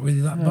this. We're not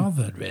really that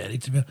bothered, really.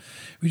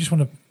 We just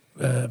want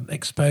to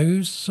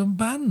expose some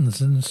bands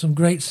and some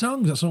great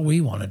songs. That's all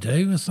we want to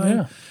do.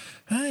 So,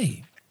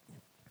 hey,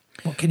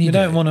 what can you do?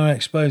 We don't want to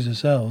expose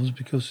ourselves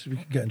because we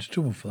can get into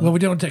trouble for that. Well, we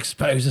don't want to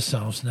expose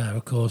ourselves now,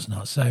 of course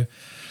not. So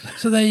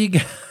there you go.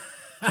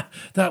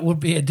 That would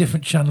be a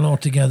different channel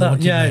altogether.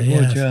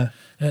 It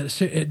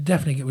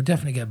would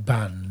definitely get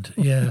banned.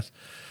 Yes.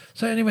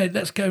 So anyway,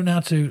 let's go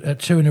now to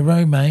 2 in a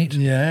row, mate.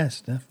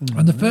 Yes, definitely.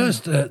 And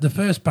the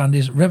first band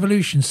is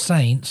Revolution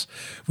Saints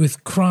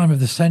with Crime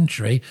of the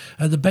Century.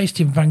 They're based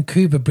in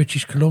Vancouver,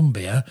 British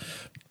Columbia.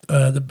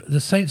 The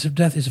Saints of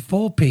Death is a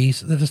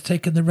 4-piece that has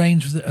taken the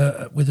reins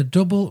with a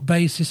double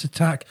bassist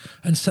attack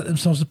and set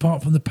themselves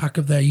apart from the pack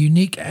of their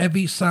unique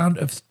heavy sound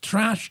of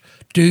thrash,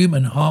 doom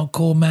and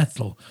hardcore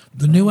metal.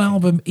 The new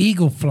album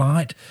Eagle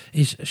Flight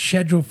is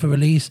scheduled for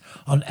release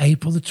on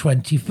April the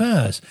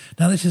 21st.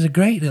 Now this is a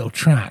great little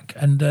track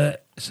and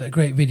it's a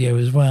great video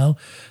as well.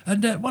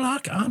 And I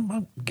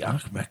can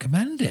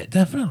recommend it,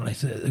 definitely.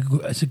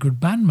 It's a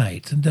good band,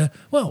 mate. And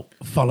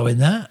following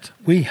that,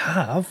 we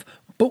have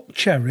Buck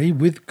Cherry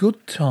with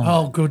Good Time.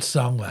 Oh, good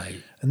song,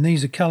 mate. And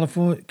these are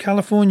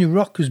California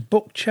rockers.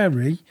 Buck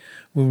Cherry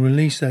will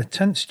release their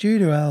 10th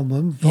studio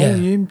album,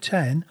 Volume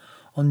 10,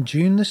 on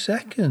June the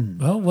 2nd.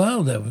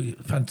 Well, they're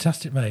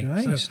fantastic, mate.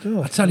 Great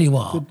stuff. I tell you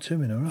what. Good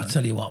 2 in a row. I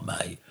tell you what,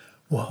 mate.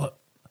 What?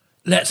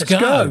 Let's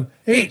go.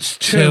 It's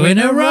 2 in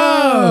a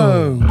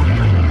row.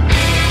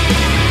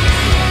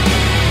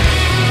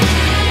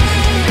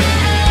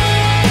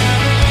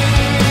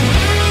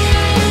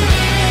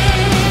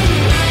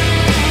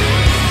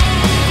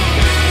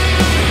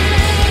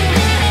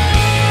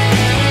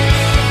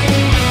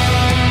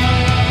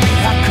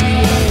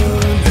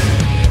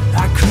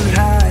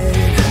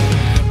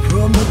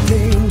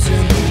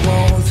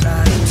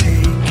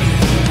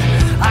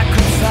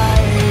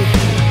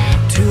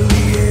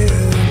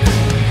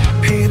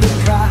 Pay the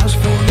price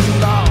for the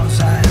laws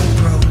I have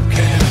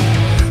broken.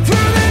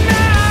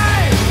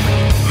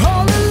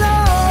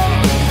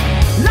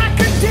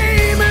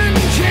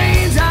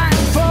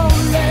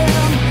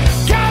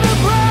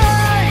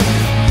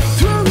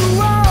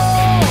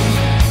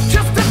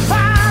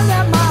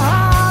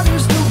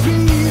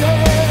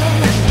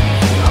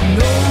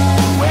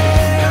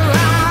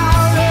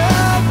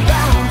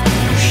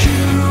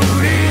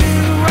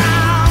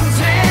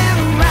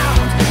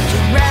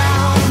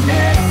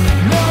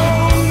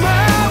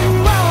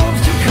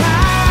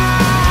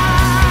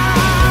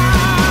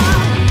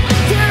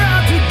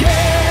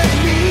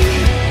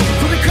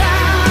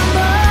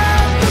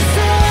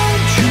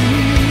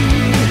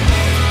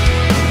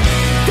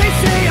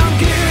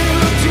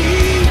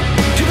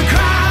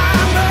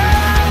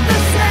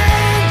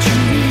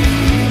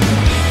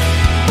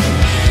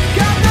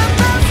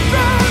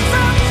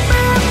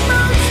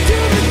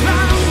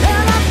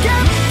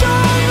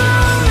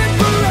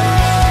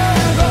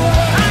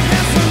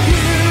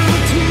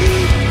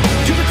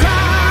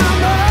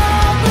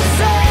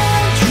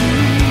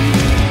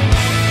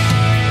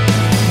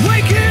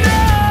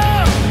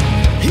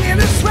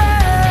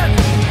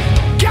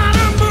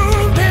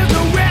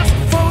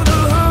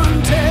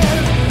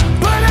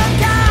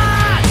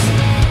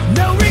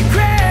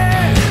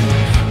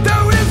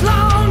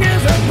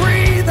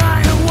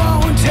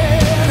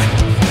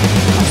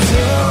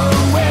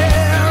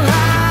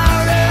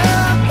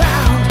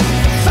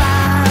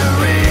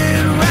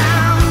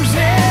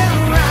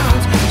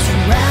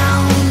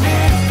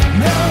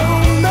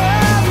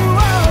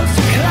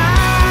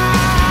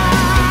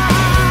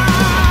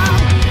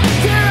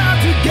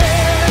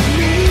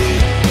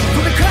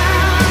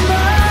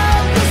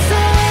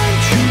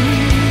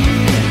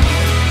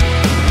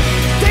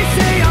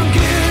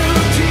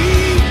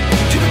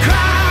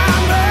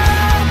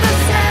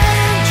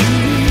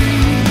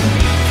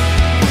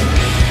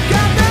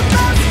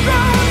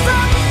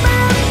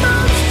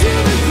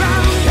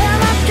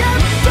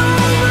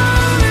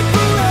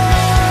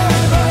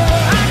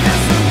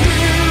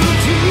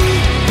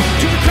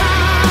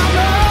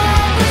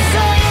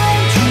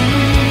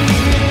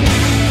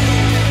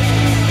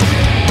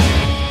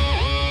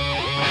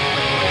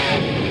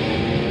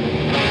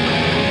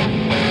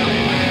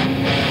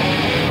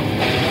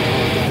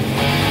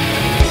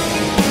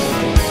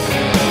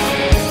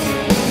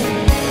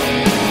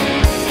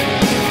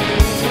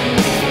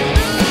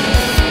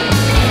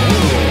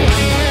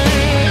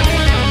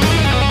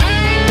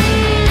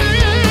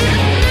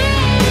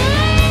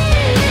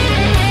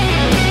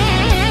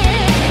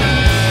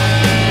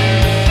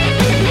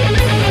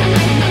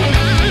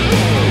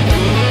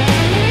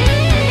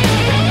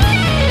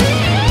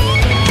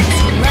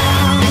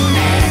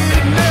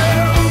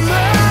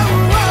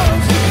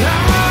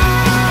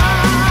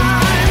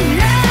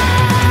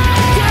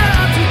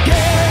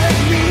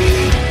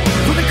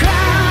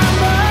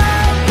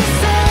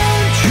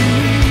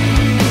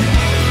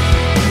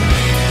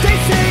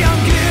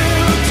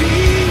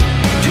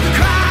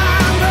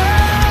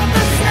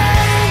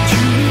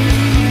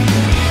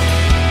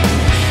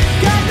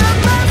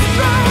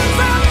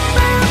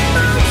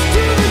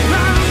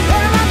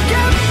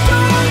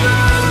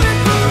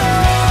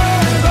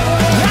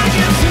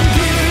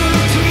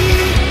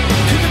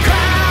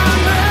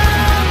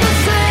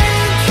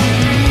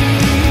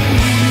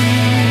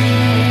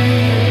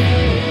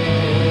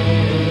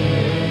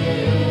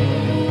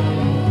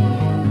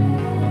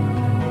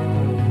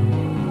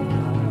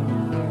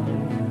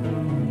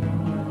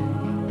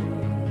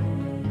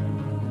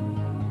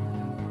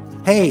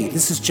 Hey,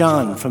 this is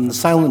John from the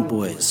Silent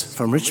Boys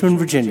from Richmond,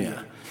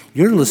 Virginia.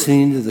 You're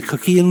listening to the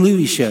Cookie and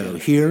Lewie Show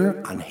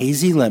here on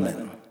Hazy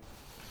Lemon.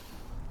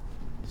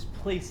 This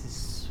place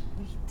is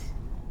sweet.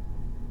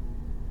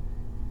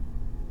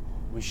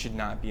 We should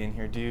not be in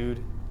here,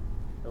 dude.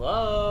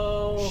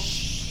 Hello?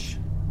 Shh.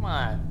 Come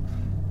on.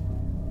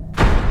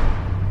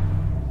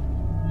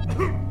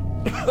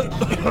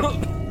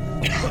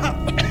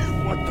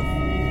 What the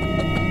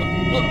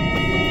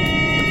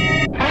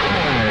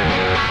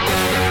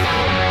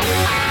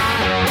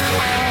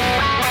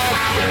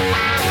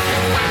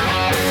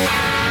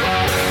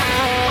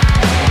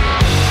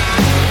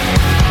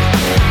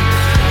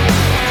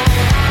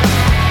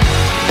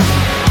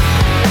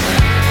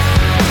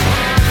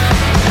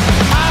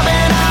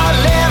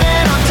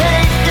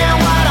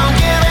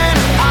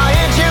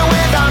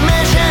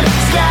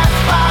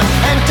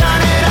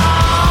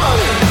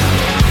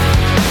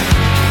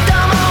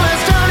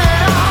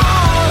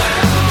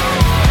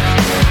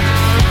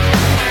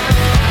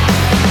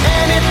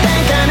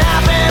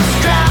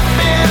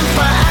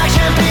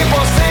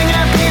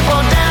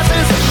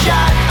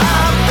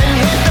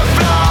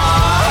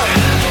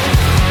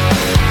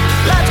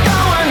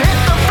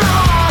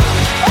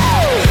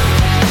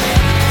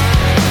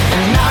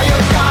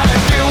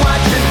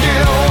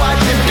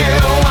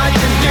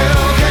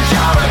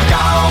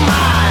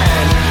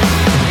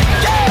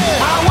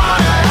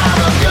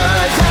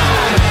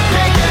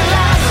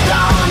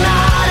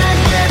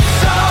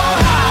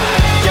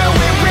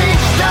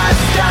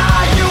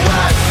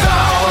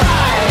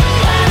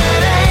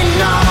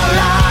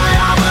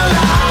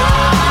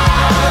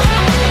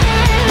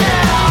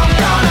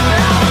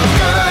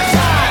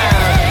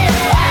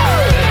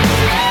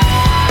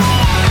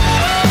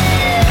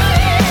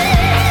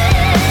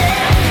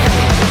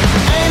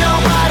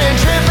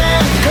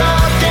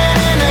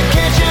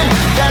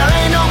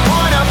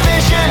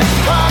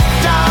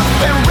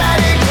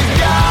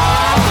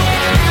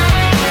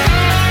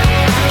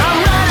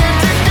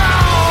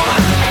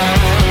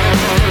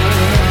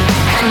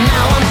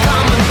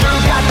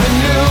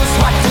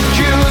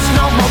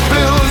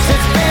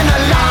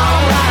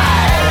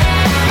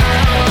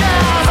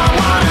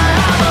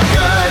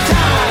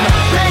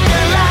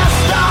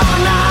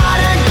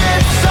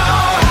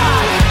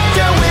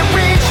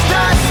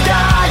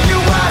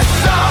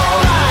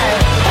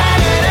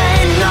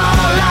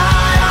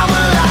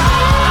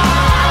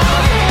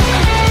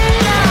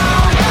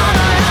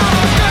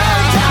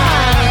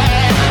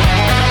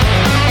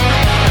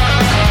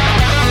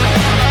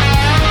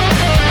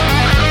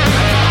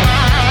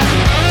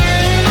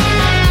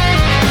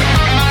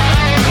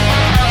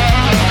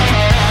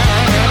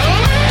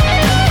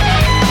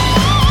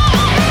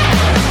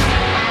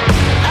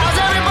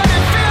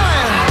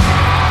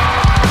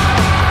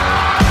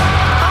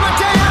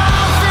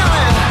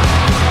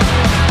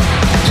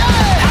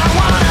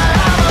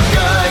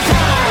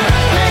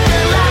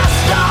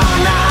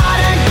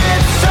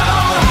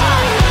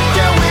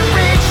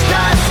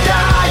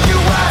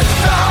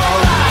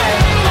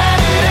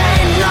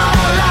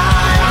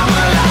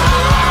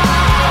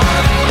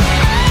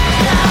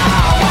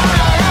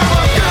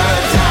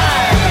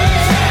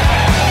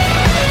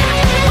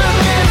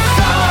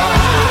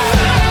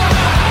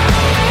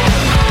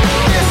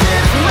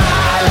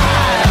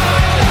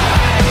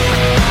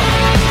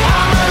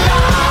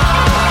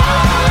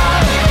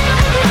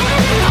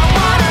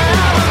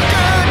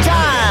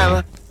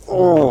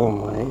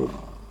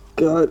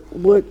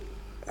What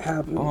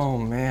happened? Oh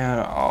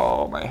man,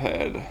 oh my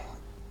head.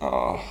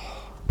 Oh,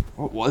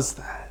 what was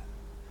that?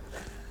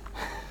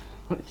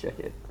 Let me check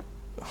it.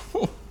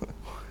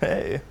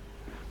 Hey.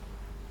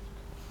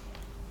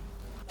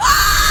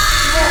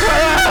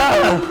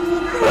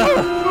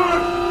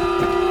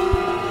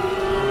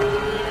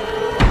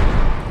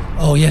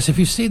 Oh yes, if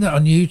you've seen that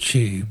on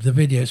YouTube, the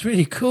video, it's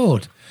really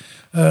good.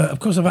 Of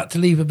course, I've had to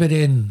leave a bit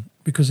in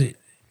because it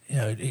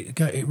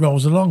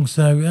rolls along.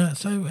 So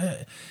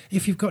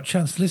if you've got a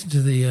chance to listen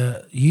to the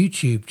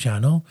YouTube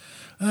channel,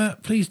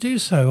 please do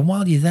so. And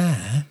while you're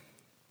there,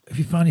 if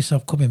you find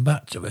yourself coming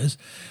back to us,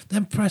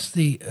 then press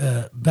the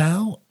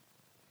bell,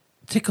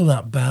 tickle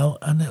that bell,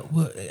 and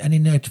any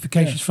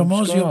notifications from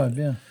us.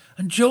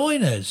 And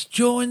join us.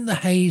 Join the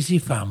Hazy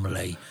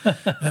family.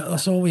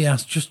 That's all we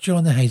ask. Just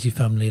join the Hazy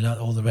family like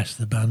all the rest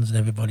of the bands and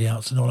everybody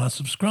else and all our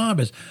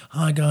subscribers.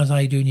 Hi, guys. How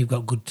you doing? You've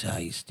got good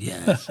taste.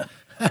 Yes.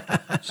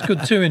 It's a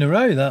good two in a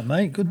row, that,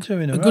 mate. Good two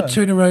in a row. Good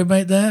two in a row,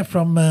 mate, there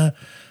from the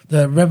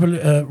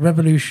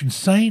Revolution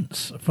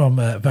Saints from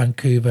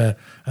Vancouver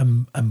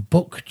and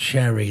Buck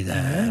Cherry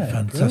there. Yeah,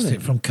 fantastic.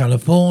 Brilliant. From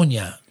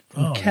California.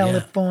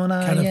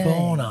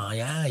 California.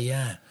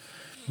 Yeah.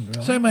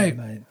 Right, So, mate,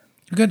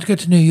 we're going to go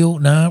to New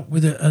York now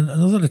with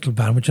another little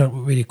band, which I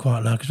really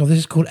quite like. So this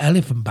is called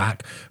Elephant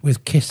Back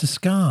with Kiss the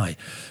Sky.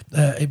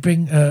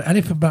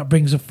 Elephant Back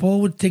brings a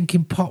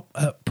forward-thinking pop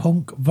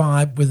punk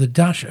vibe with a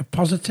dash of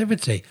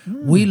positivity.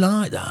 We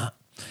like that.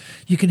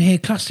 You can hear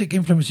classic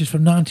influences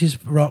from 90s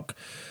rock,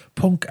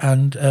 punk,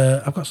 and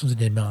I've got something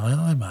in my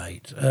eye,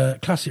 mate.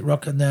 Classic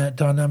rock and their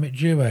dynamic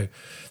duo.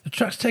 The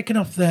track's taken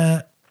off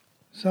their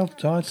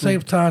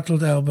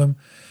Self-titled album,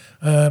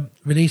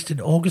 released in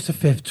August the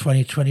 5th,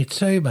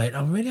 2022, mate.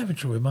 I'm really having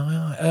trouble with my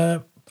eye.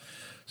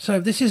 So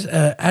this is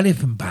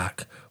Elephant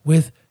Back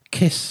with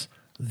Kiss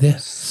the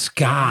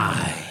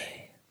Sky.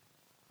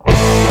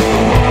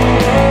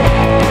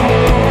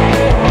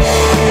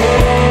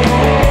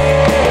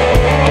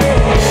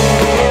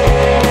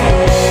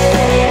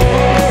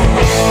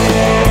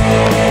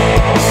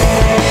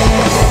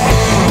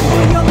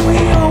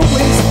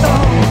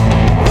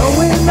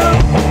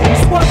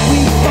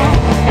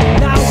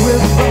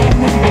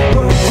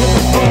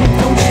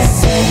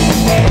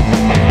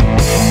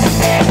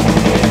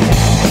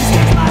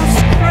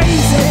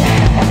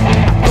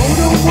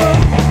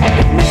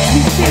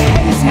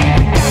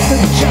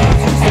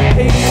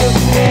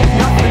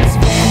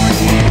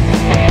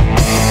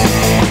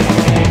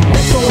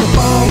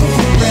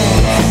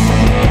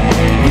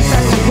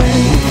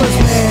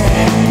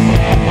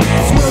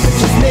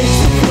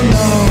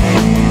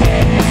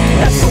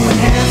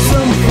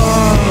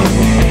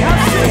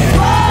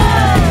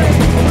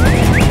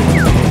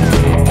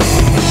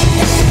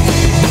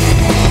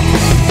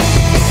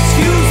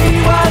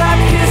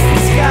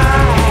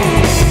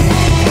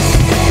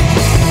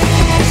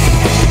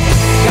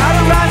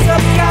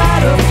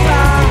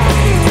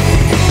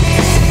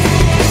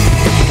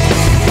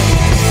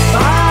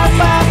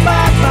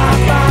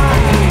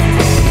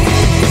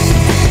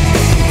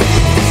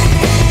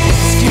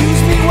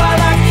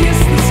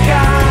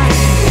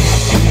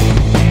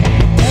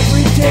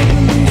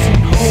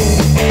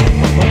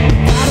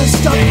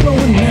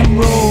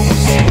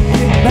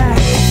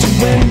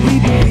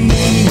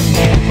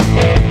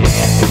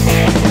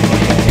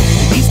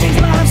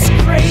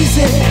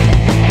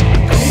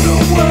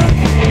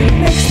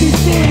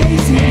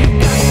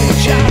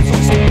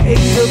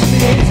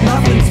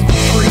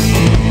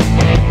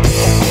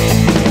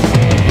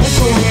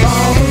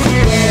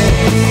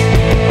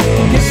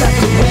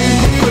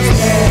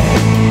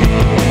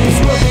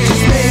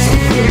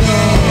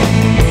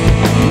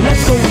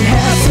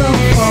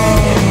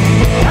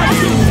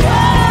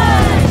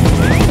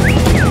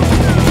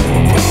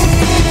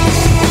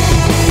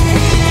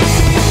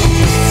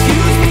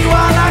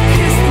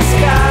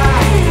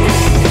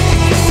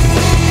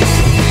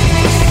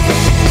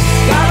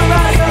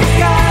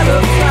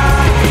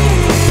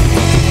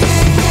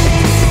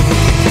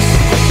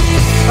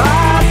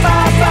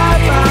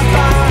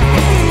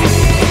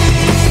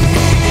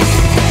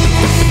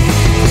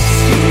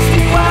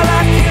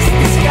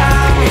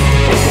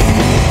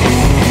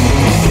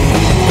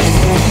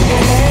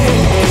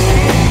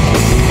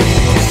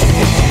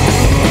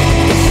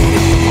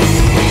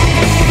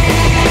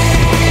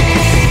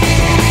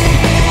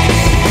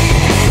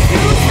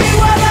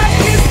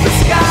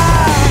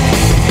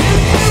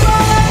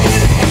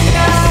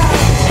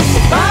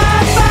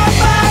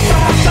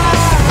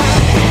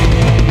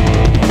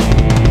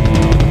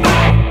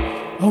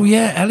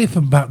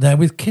 Elephant Back there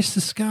with Kiss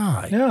the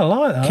Sky. Yeah, I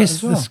like that.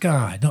 Kiss the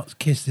Sky, not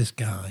Kiss This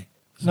Guy.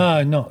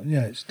 No, not.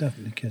 Yeah, it's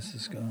definitely Kiss the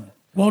Sky.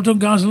 Well done,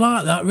 guys. I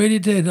like that. Really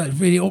did. Like,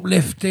 really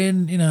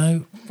uplifting, you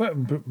know.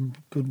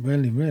 Good,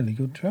 really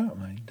good track,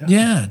 mate. Definitely.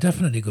 Yeah,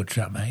 definitely good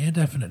track, mate. Yeah,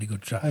 definitely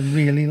good track. I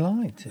really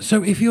liked it.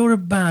 So if you're a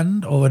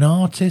band or an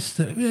artist,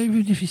 that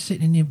even if you're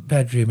sitting in your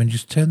bedroom and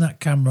just turn that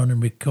camera on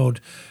and record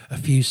a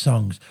few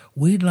songs,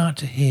 we'd like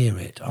to hear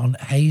it on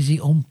Hazy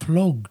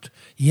Unplugged.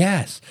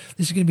 Yes,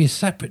 this is going to be a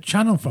separate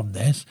channel from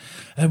this,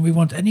 and we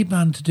want any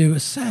band to do a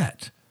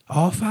set,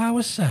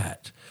 half-hour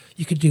set.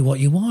 You can do what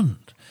you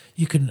want.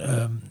 You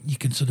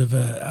can sort of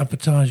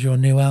advertise your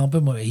new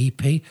album or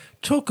EP.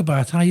 Talk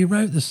about how you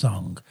wrote the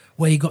song,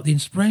 where you got the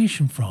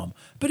inspiration from.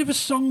 Bit of a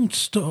story,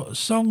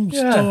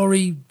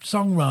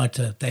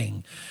 songwriter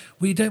thing.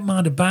 We don't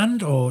mind a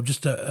band or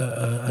just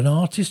an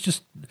artist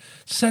just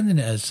sending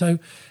it us. So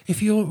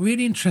if you're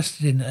really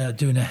interested in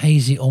doing a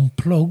Hazy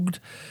Unplugged,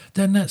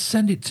 then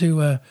send it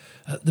to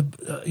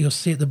you'll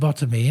see at the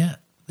bottom here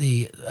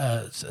the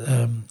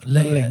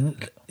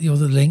link.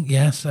 The link,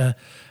 yes.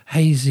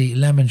 Hazy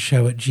Lemon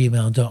Show at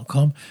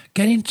gmail.com.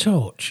 Get in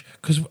touch,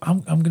 because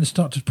I'm going to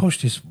start to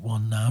push this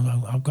one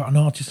now. I've got an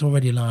artist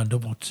already lined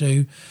up or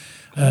two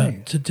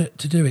to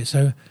do it.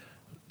 So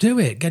do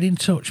it. Get in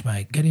touch,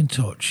 mate. Get in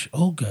touch.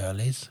 All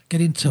girlies, get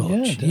in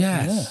touch.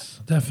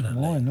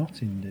 Definitely. Why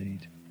not,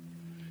 indeed?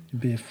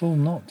 You'd be a fool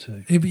not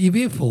to. You'd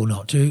be a fool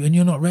not to, and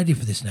you're not ready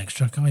for this next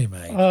track, are you,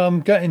 mate?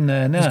 I'm getting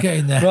there now. It's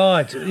getting there.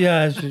 Right,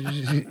 yeah.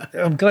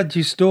 I'm glad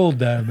you stalled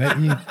there, mate.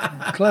 You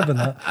clever,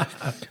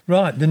 that.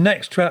 Right, the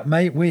next track,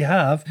 mate, we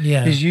have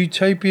is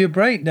Utopia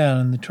Breakdown,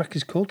 and the track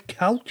is called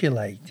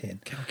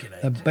Calculating.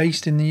 They're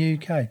based in the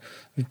UK.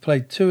 We've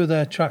played two of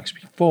their tracks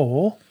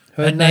before.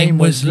 Her name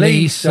was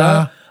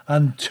Lisa,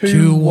 and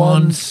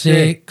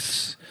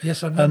 216.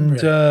 Yes, I remember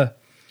and,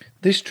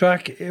 this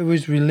track, it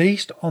was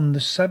released on the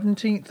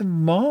 17th of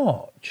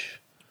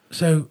March.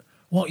 So,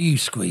 what you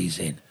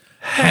squeezing?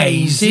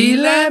 Hazy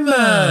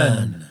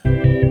Lemon!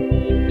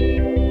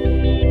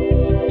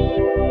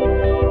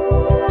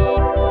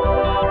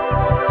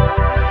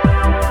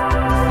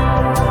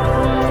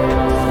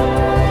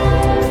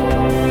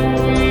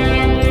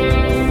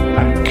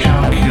 I'm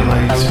counting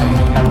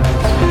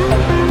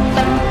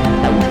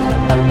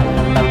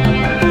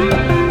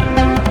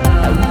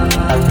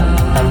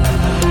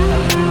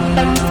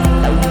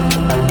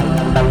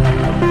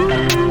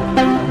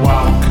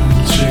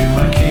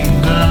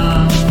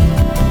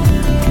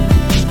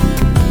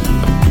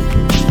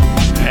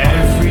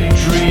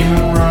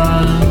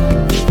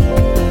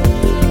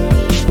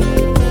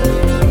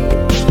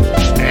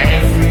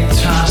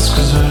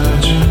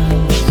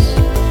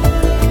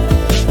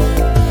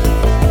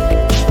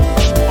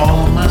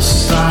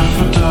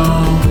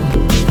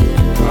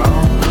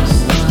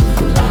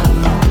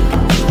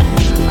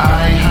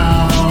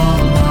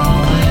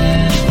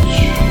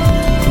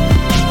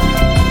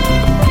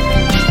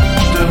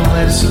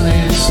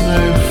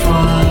no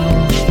fun.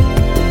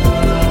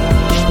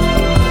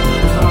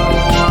 Oh,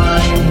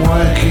 I'm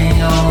working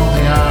all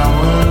the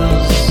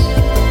hours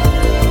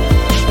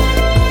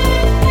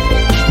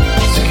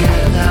to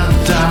get that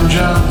damn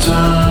job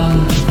done.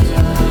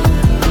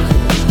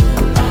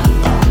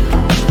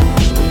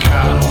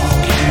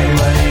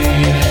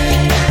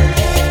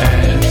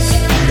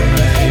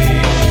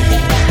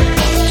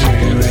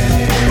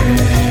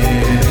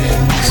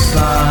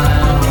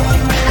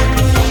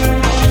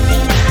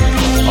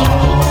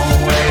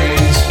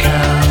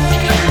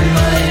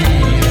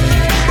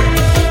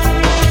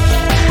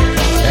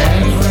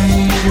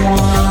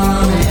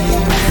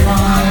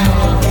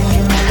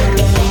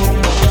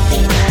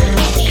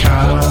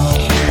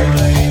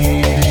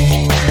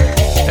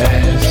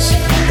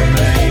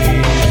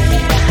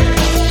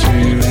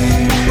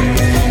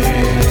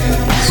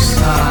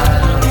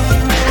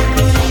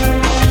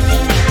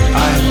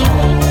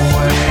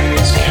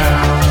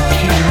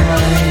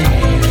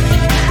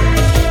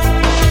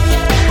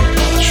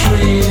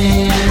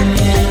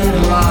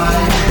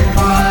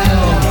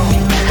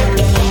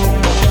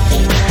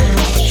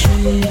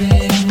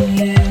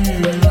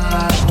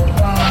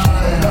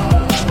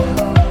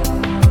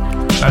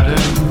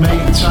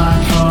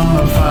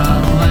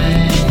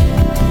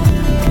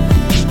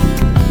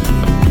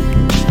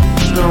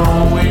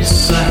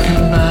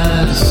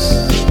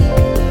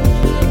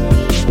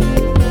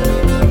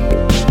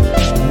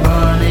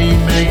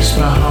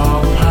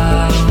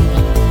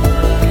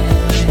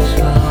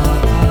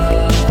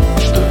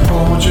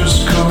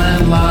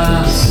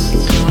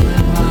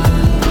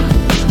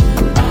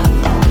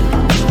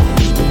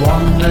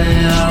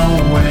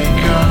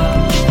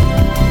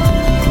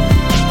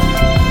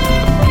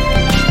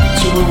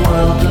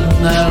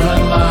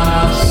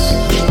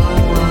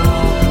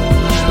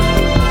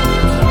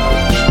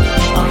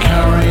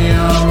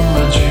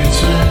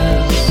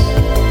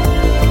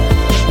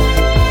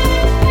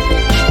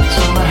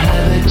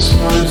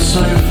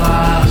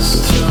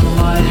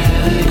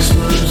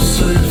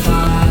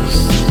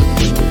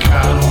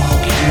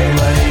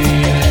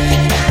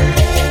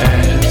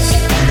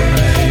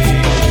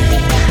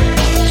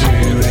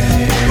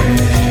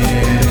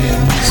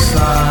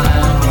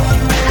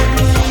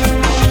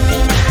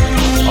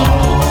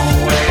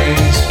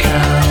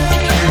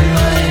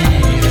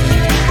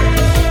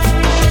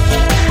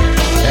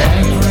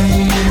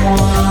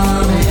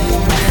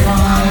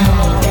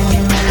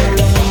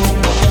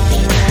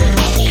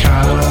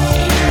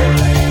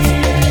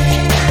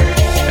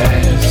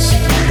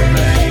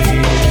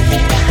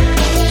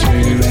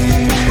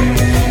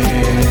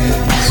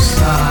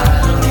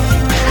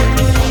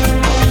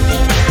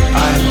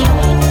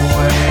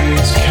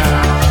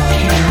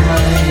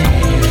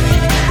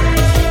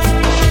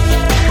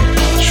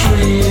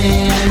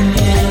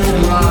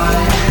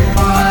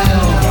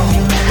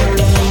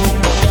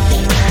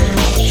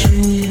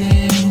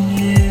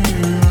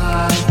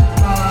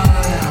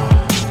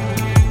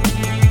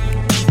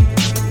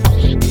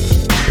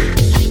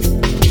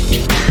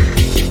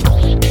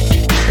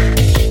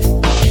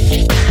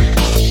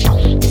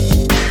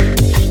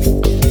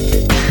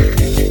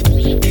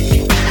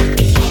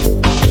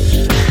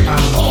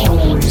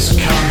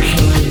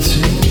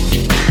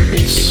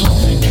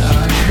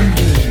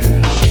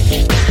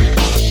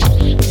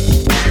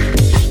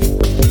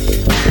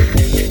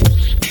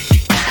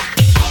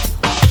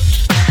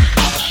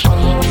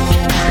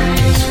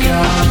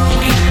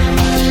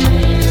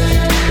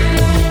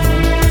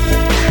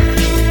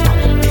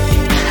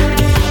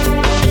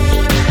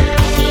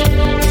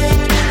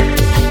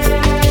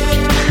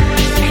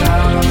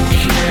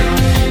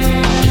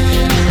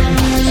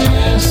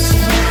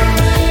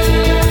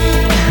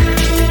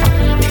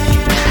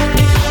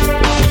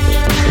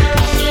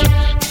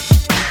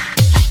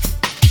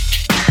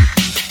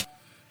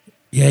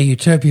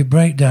 Utopia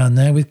breakdown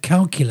there with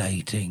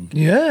calculating.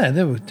 Yeah,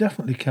 they were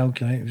definitely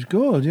calculating. It was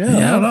good.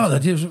 Yeah, I like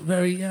that. It was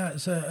very. Yeah,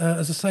 it's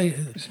as I say,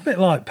 it's a bit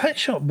like Pet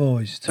Shop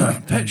Boys.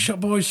 Pet Shop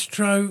Boys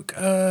stroke.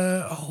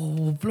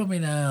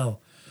 Blooming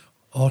hell,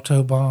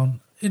 Autobahn.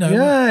 You know.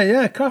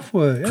 Yeah,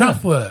 Kraftwerk. Yeah.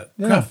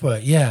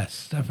 Kraftwerk.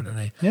 Yes,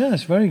 definitely. Yeah,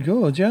 it's very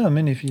good. Yeah, I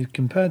mean, if you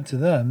compared to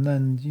them,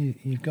 then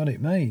you've got it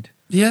made.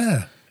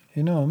 Yeah.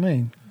 You know what I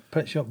mean?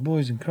 Pet Shop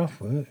Boys and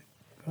Kraftwerk.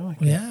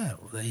 Yeah,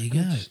 well, there you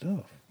go.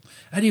 Stuff.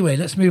 Anyway,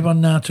 let's move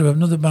on now to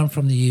another band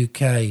from the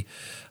UK.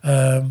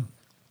 I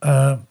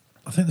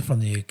think they're from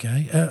the UK.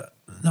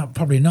 No,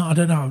 probably not. I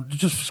don't know.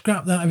 Just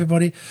scrap that,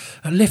 everybody.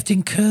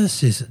 Lifting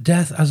Curses,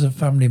 Death as a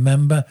Family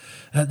Member.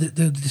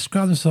 They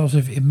describe themselves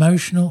as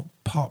emotional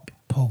pop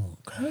punk.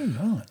 Oh,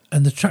 right.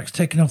 And the track's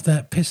taken off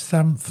their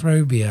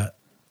Pisthanthropia.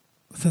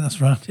 I think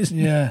that's right, isn't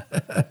it? Yeah.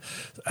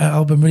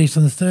 Album released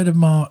on the 3rd of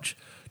March,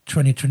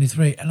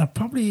 2023. And I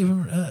probably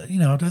even, I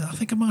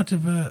think I might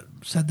have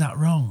said that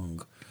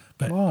wrong.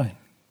 But why?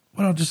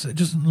 Well, it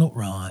doesn't look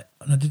right,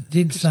 and it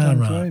didn't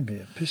sound right.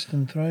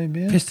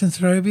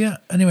 Pisthanthropia.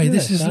 Anyway,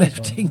 this is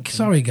lifting.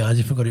 Sorry, guys,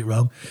 if I got it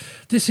wrong.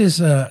 This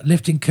is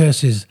Lifting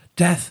Curses,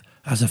 Death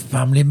as a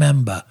Family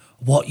Member.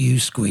 What you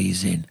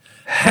squeezing?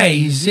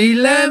 Hazy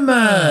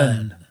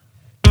Lemon.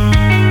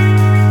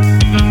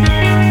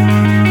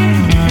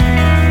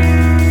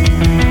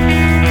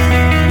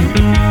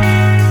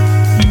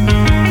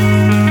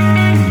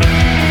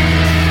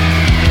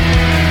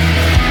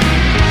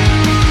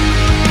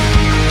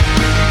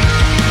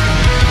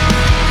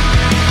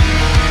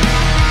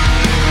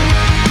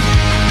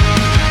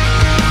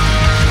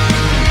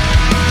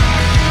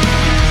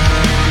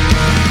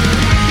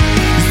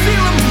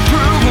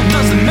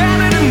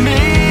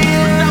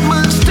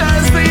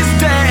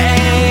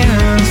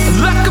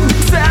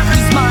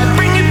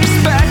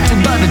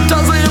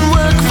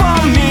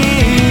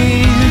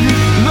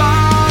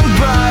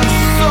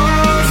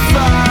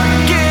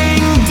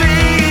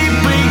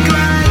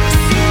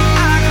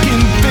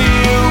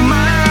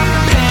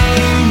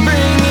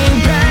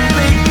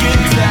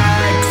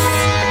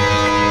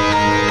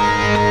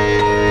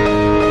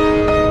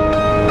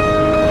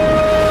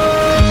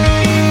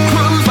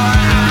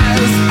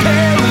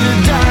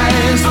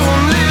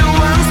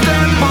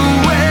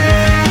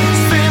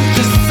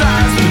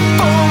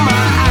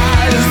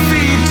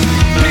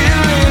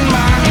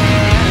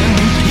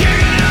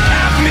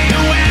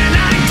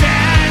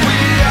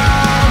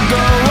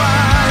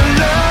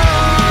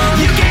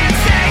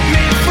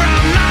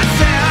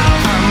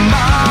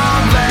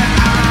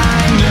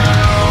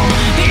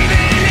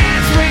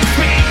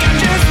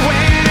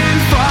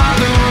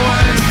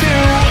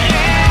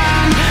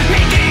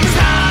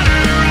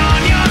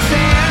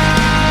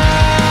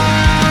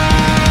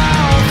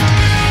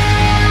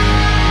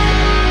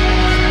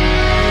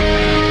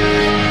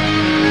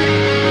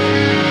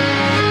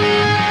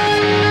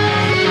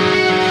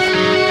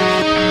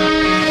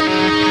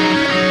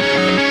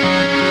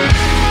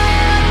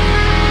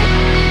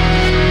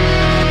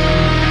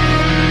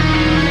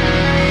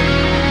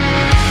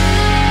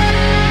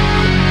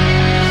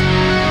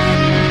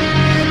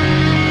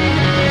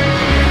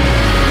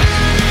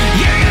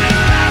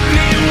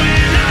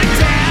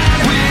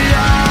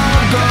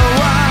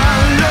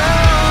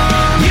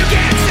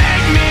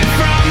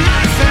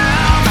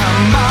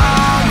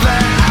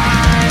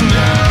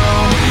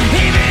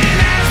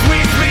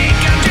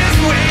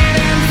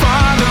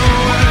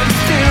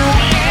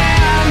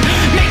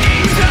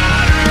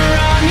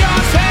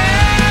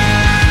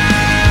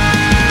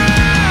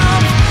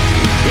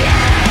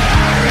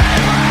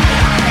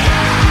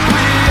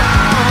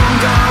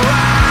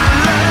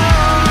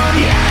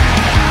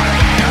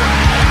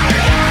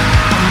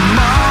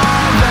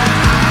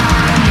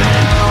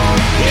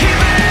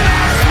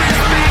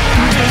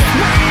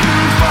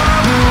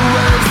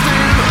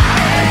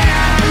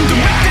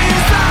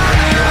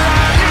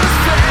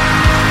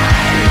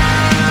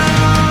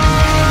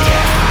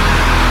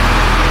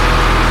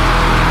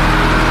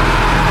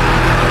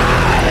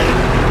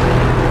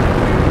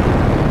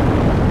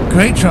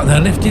 great track there,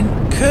 Lifting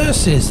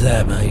Curses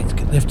there, mate.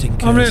 Lifting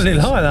Curses. I really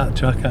like that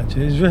track,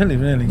 actually. It's really,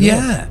 really good.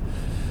 Yeah.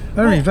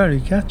 Very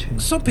catchy.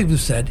 Some people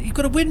have said, you've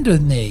got a window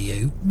near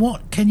you.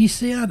 What can you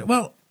see out?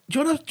 Well, do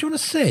you want to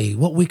see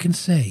what we can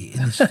see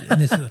in this?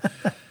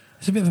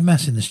 It's a bit of a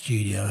mess in the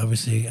studio,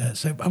 obviously.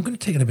 So I'm going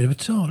to take a bit of a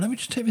tour. Let me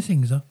just take my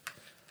things off.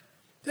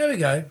 There we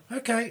go.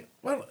 Okay.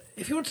 Well,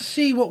 if you want to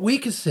see what we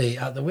can see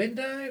out the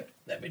window,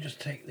 let me just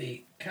take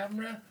the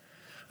camera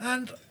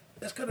and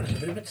let's go on a little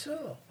bit of a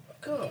tour.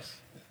 Of course.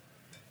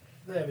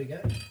 There we go.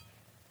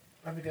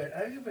 And we're going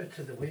over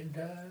to the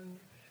window. And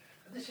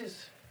this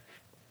is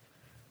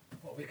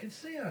what we can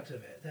see out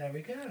of it. There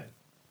we go.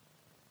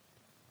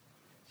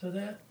 So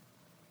there.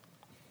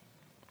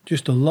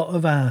 Just a lot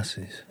of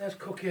asses. There's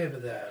Cookie over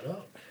there,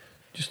 look.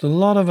 Just a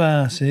lot of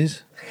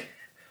asses.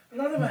 A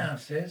lot of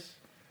asses.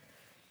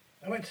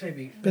 I went to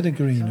say bit of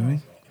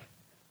greenery.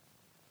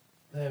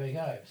 There we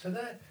go. So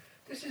there,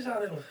 this is our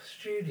little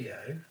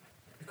studio.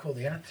 We call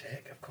the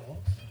attic, of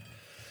course,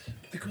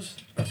 because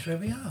that's where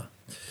we are.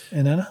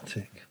 In an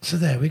attic. So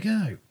there we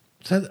go.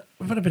 So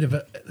we've had a bit of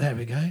a. There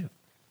we go.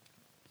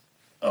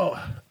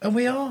 Oh, and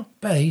we are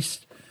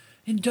based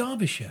in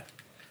Derbyshire.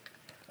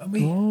 And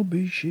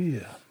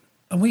Derbyshire.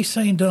 And we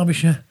say in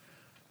Derbyshire,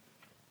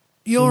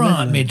 "You're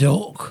right, me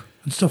duck,"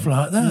 and stuff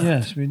like that.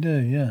 Yes, we do.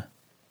 Yeah.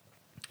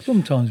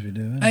 Sometimes we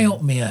do. Hey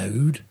up, me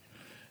ode.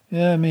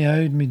 Yeah, me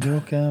ode, me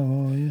duck. How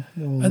are you?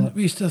 And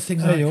we used to have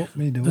things hey like. Up,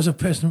 me duck. There's a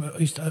person who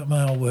used to at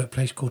my old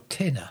workplace called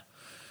Tinner,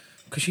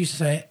 because she used to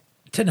say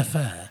Tinner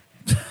Fair.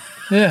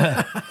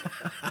 Yeah.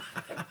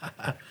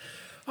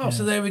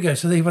 So there we go.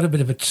 So they've had a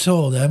bit of a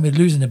tour there, and we're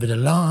losing a bit of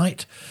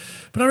light.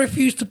 But I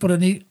refuse to put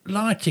any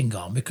lighting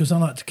on because I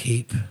like to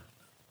keep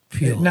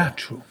pure.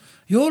 Natural.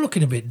 You're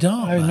looking a bit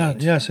dark,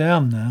 mate. Yes, I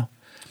am now.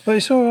 But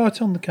it's all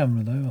right on the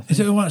camera, though. I think. Is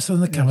it all right still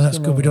on the camera? That's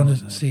good. We don't right.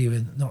 want to see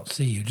you, not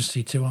see you, just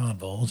see two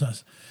eyeballs.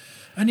 That's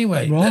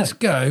anyway. Right. Let's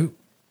go.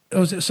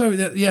 Oh, is it, sorry.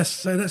 Yes.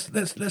 So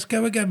let's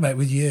go again, mate,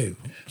 with you.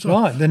 So,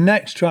 right. The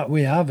next track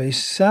we have is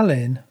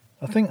Celine.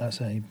 I think that's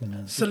how you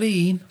pronounce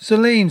it.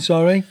 Celine.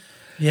 Sorry.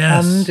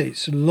 Yes. And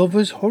it's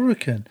Lover's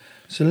Hurricane.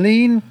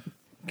 Celine,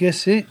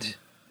 guess it.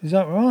 Is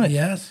that right?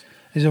 Yes.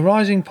 Is a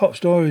rising pop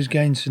star who's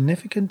gained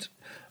significant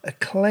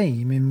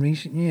acclaim in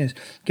recent years,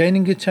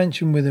 gaining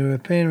attention with her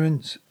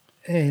appearance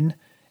in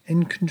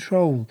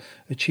Control,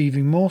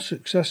 achieving more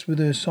success with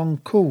her song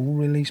Cool,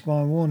 released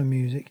by Warner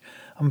Music,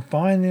 and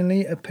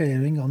finally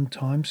appearing on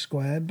Times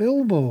Square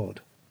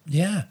billboard.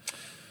 Yeah.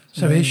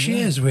 So here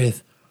she is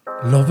with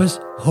Lover's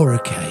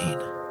Hurricane.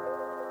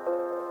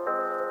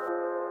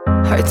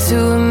 Hard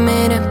to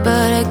admit it,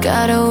 but I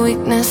got a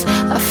weakness.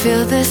 I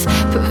feel this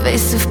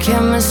pervasive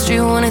chemistry.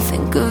 When I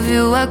think of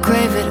you, I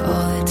crave it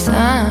all the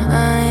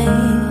time.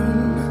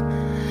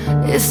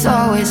 It's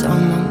always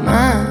on my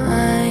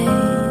mind.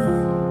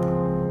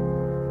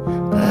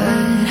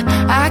 But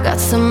I got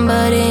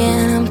somebody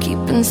and I'm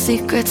keeping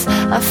secrets.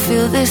 I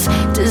feel this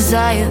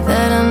desire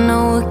that I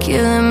know will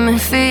kill him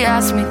if he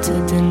asks me to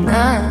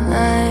deny.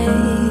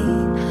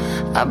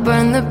 I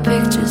burn the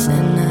pictures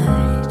and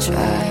I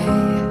try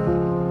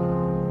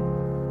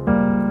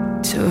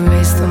to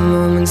erase the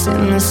moments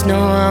in the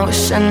snow. I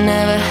wish I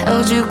never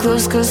held you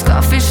close, cause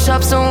coffee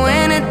shops and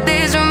winter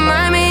days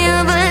remind me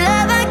of a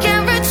love I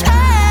can't retrace.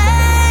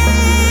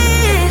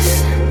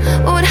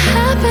 What would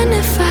happen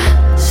if I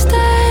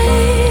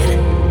stayed?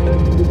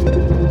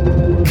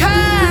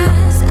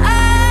 Cause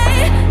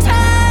I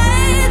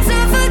tried to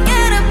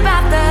forget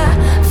about the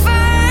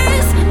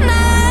first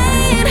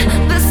night.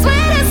 The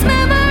sweetest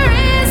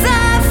memories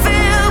are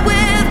filled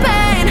with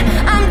pain.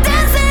 I'm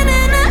dancing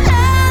in a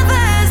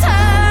lover's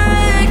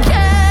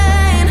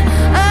hurricane.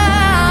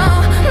 Oh,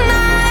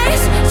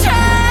 nice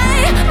try,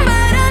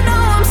 but I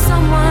know I'm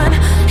someone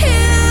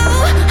you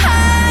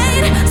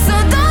hide. So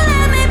don't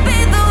let me be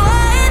the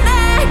one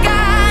that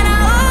got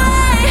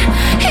away.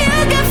 You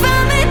can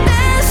find me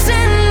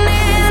dancing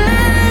in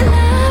a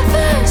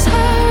lover's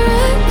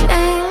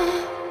hurricane.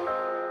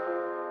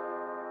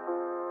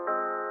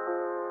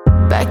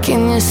 Back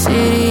in your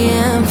city,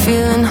 I'm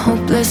feeling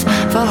hopeless.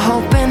 For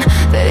hoping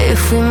that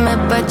if we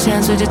met by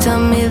chance, would you tell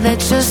me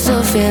that you're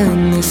still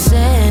feeling the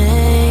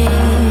same?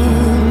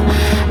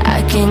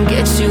 I can't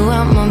get you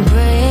out my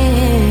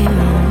brain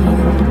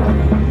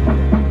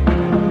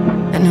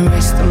and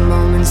erase the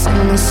moments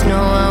in the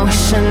snow. I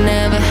wish I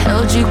never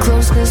held you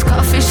close, cause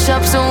coffee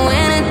shops and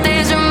winter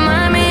days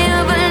remind me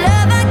of a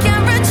love I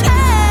can't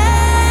retrace.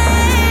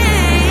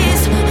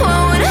 What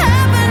would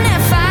happen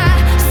if I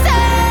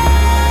stayed?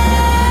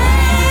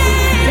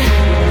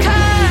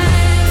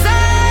 Cause I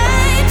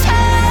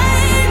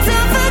tried to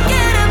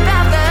forget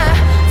about the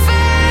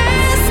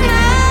first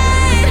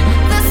night.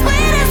 The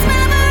sweetest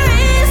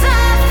memories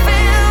are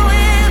filled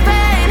with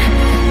pain.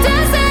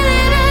 Dancing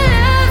in a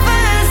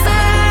lover's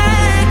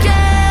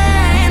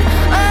hurricane.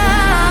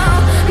 Oh,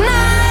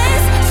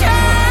 nice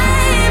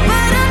try,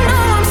 but I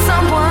know I'm so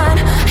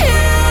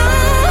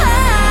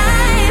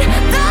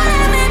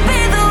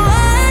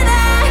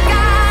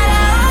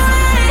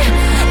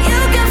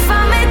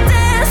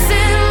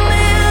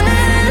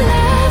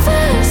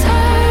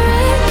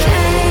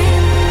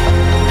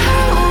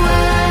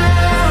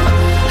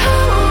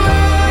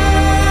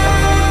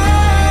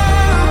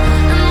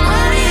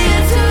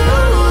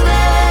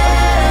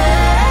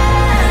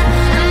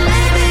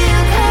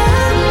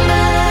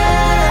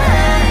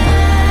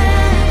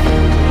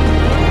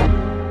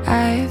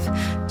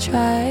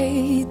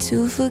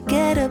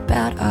forget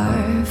about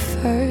our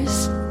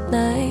first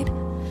night.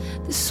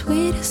 The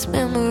sweetest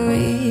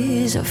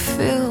memories are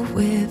filled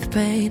with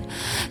pain.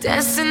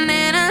 Dancing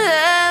in a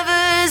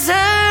lover's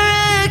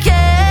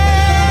hurricane.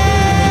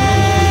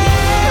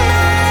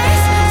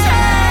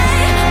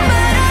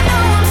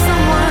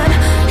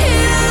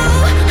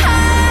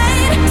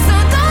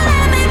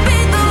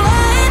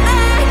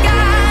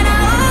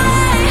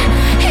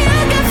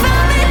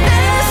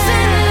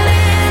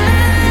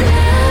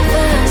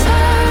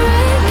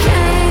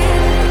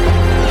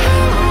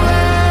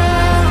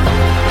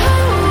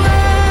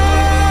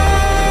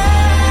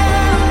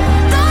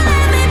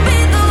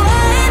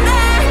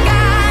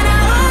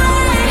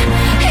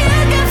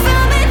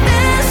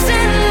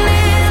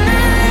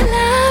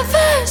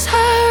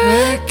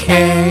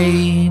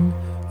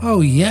 Oh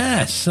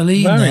yes,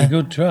 Celine. Very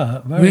good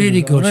track.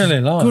 Really good. I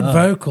really like good that.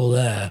 vocal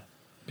there.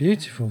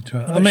 Beautiful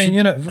track. I mean,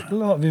 a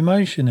lot of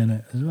emotion in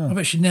it as well. I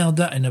bet she nailed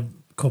that in a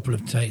couple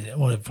of takes.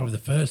 Well, probably the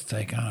first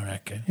take, I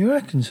reckon. You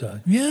reckon so?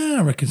 Yeah,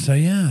 I reckon so.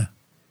 Yeah.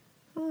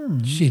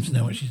 She seems to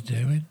know what she's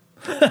doing.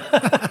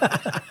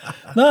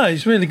 No,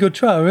 it's a really good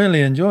track. I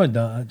really enjoyed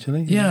that,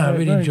 actually. Yeah, I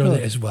really enjoyed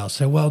it as well.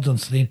 So well done,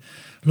 Celine.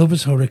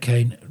 Lover's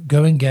Hurricane.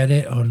 Go and get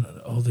it on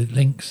all the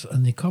links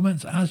and the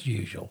comments as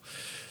usual.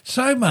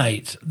 So,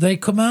 mate, they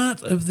come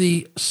out of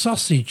the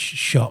sausage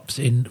shops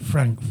in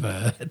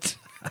Frankfurt.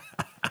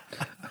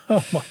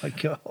 Oh, my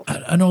God.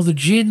 And all the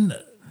gin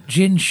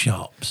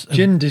shops.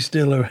 Gin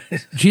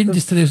distilleries. Gin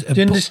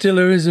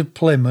distilleries of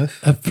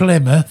Plymouth.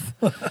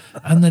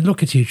 And they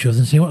look at each other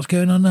and say, what's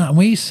going on now? And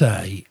we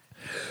say,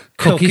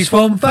 cookies,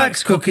 fun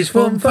facts, cookies,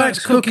 fun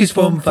facts, cookies,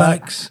 fun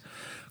facts.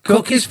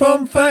 Cookies,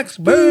 fun facts,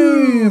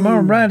 boom!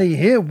 Alrighty,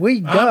 here we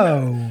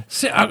go.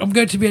 I'm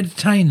going to be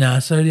entertained now,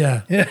 so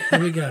yeah. Here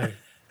we go.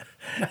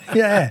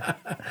 Yeah,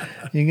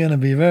 you're going to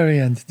be very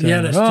entertained.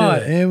 Yeah, let's right,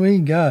 do it. Here we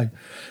go.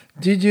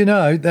 Did you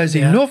know there's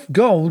enough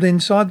gold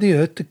inside the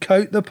Earth to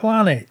coat the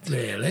planet?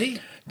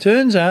 Really?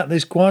 Turns out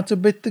there's quite a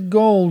bit of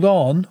gold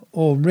on,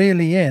 or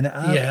really in,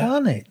 our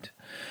planet.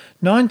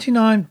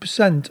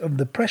 99% of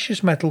the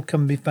precious metal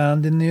can be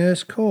found in the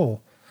Earth's core.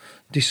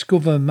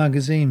 Discover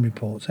magazine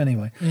reports,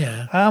 anyway.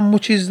 Yeah. How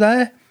much is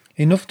there?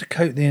 Enough to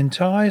coat the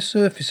entire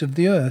surface of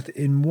the Earth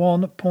in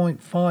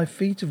 1.5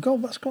 feet of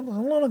gold. That's a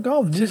lot of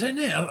gold. Isn't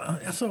it? I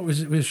thought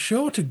it was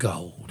short of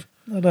gold.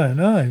 I don't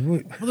know.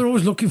 Well, they're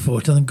always looking for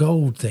it, and the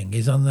gold thing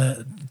is on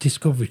the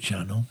Discovery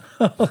Channel.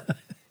 I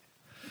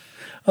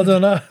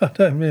don't know. I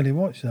don't really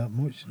watch that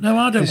much. No,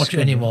 I don't watch it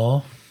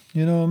anymore.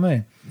 You know what I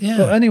mean? Yeah.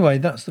 But anyway,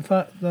 that's the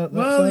fact. That's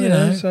well, you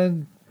know.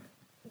 So,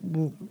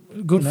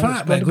 good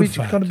fact, mate. Good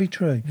fact. It's got to be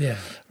true. Yeah.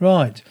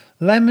 Right.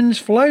 Lemons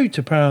float,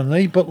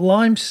 apparently, but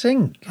limes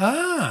sink.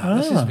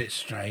 This is a bit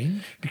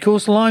strange.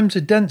 Because limes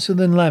are denser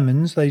than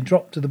lemons, they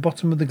drop to the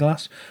bottom of the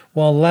glass,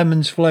 while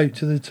lemons float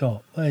to the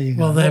top. There you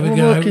go. Well, there we what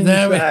go. More can you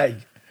say?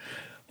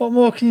 What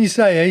more can you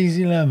say,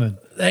 Hazy Lemon?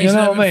 Hazy you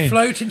know Lemon what I mean?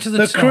 floating to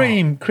the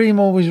top. Cream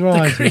always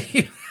rises.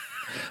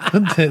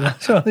 Doesn't it?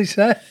 That's what they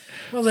say.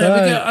 Well, there we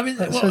go. I mean,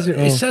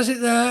 it says it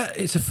there.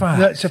 It's a fact.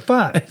 That's a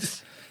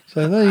fact.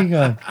 So there you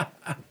go.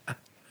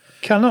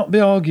 Cannot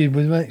be argued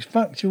with. When it's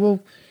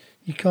factual,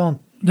 you can't.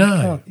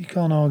 No. You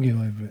can't argue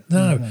over it.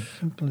 No.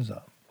 Simple as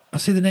that. I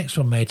see the next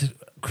one, mate.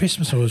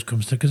 Christmas always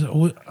comes to because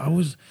you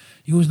always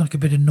knock a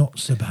bit of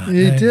nuts about.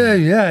 You do,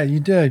 yeah, you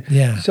do.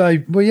 Yeah. So,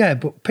 well, yeah,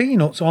 but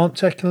peanuts aren't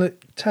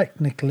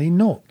technically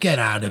nuts. Get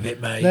out of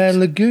it, mate. They're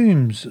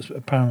legumes,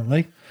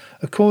 apparently.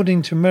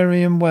 According to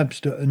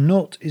Merriam-Webster, a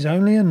nut is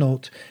only a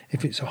nut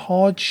if it's a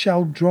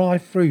hard-shelled dry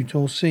fruit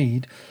or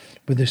seed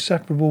with a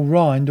separable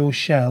rind or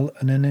shell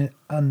and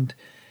an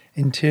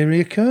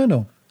interior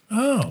kernel.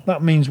 Oh.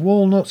 That means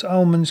walnuts,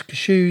 almonds,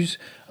 cashews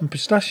and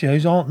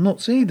pistachios aren't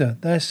nuts either.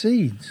 They're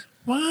seeds.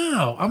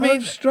 Wow. I mean,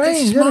 that's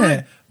strange, isn't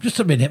it? Just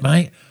a minute,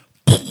 mate.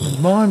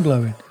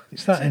 Mind-blowing.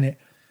 It's that in it.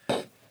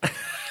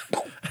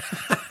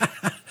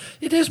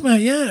 It is,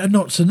 mate, yeah. A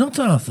nut's a nut,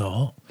 I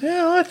thought.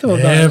 Yeah, I thought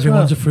that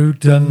Everyone's a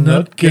fruit and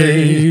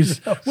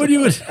nutcase. When you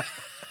was...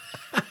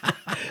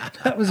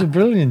 That was a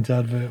brilliant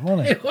advert,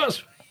 wasn't it? It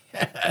was.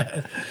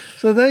 Yeah.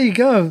 So there you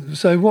go.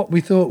 So what we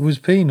thought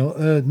was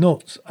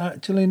nuts,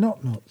 actually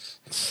not nuts.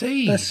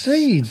 Seeds. They're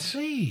seeds.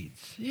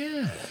 Seeds,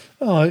 yeah.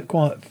 Oh,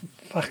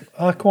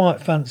 I quite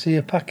fancy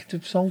a packet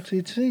of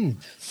salted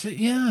seeds.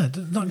 Yeah.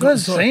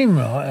 Doesn't seem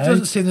right. It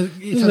doesn't seem that...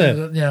 Does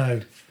it?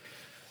 No.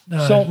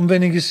 Salt and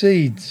vinegar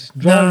seeds.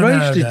 Dry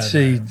roasted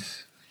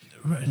seeds.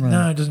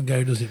 No, it doesn't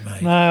go, does it,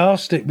 mate? No, I'll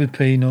stick with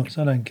peanuts.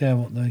 I don't care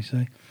what they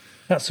say.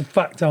 That's a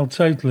fact I'll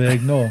totally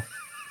ignore.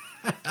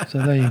 So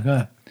there you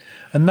go.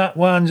 And that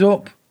winds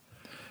up.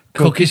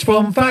 Cookies,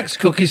 fun facts,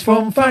 cookies,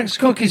 fun facts,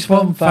 cookies,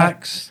 fun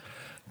facts.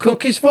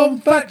 Cookies, fun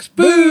facts,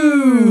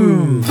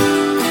 boom!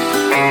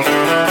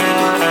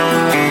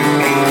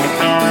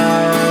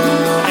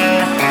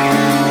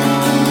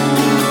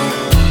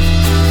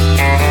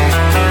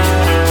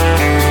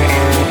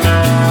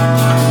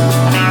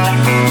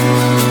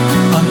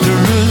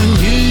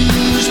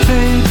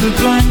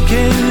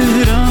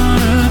 Blanket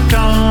on a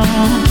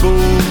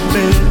cardboard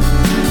bed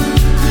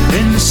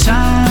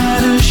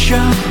inside a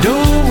shop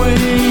doorway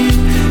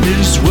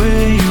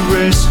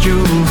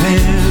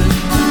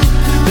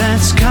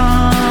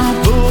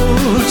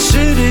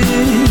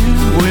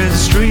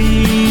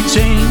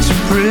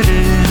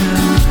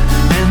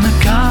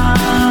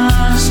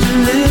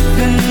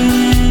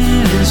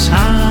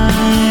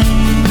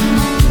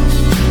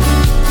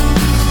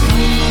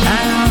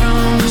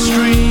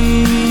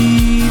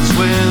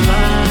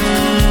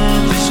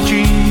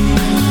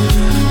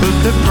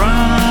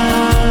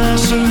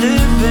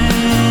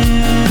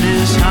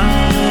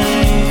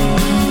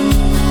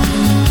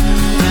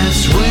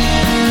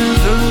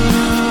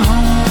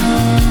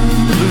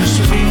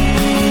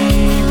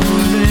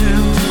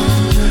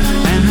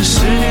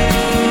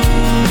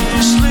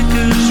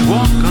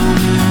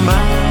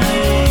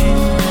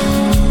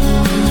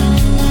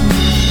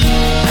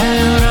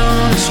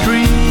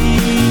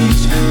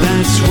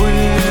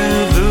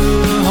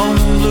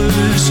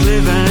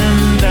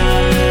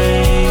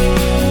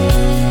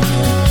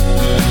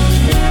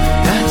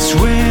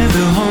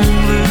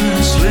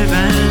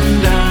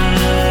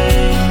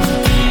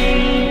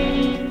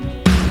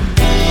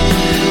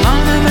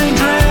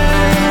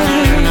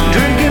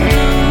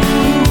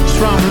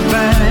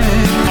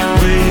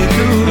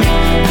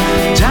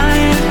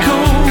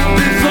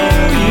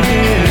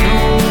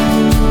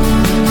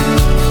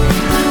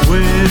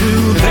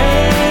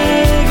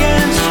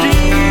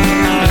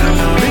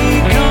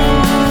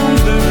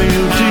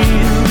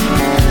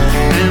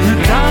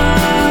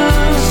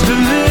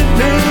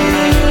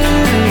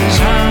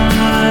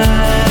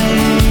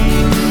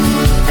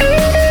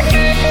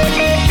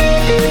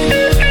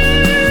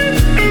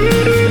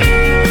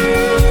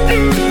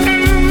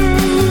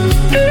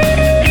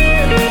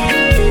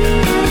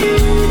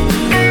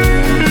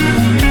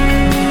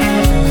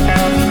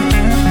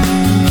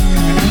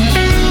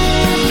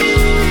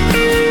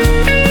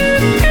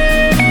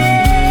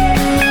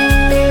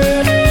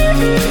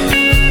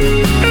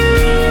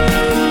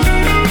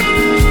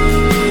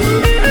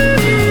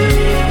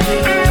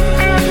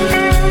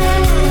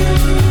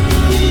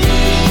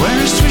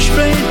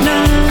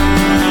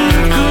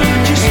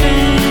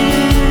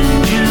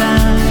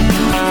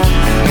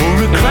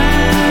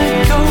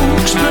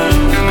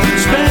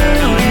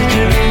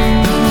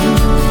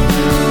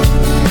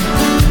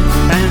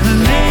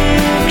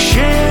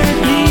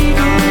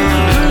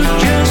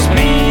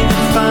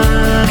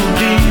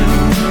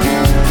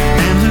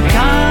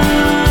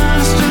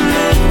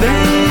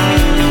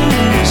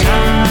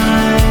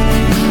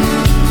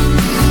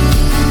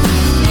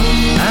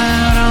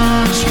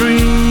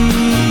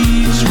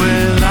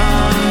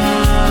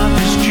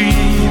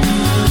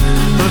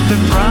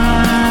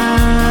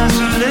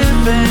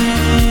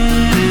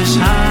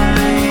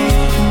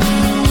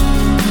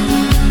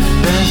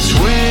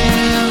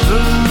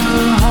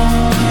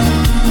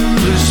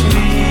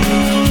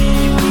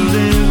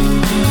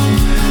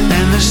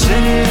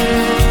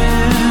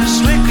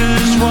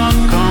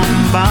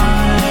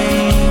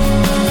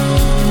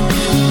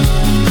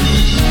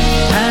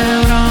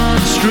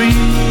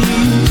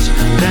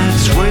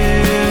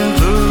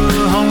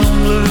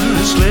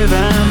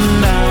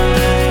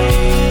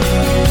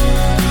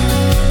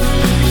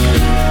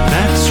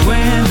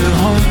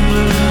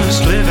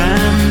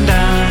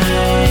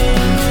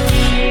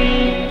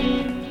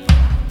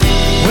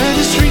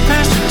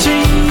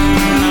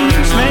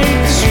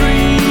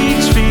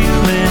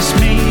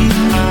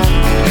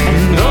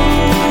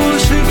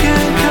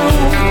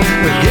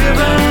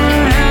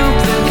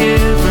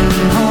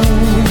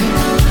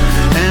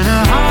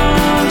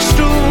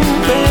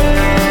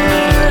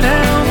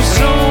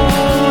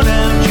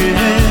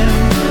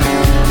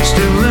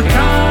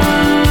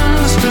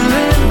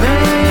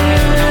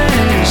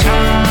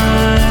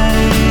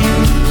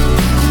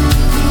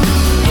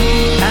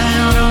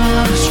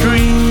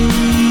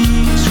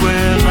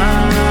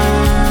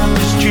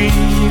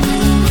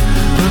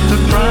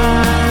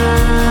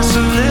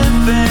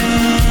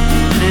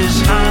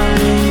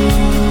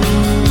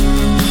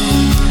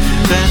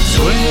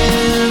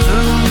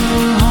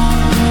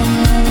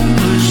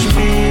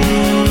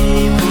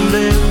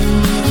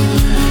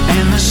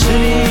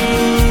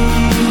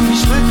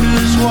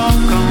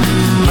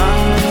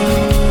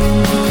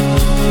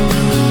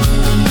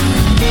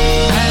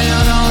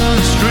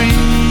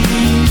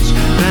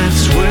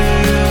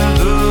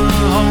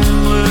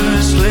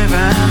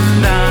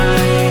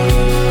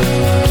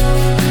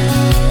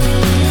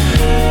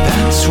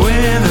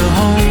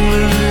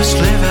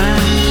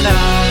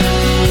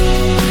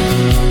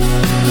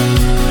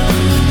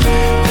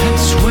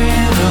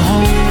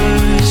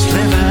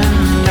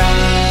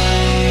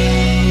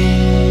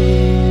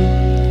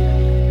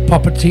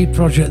T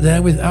project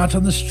there with Out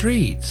on the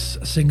Streets.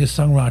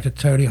 Singer-songwriter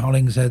Tony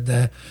Hollingshead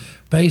there,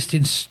 based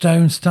in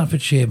Stone,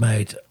 Staffordshire,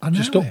 mate. I know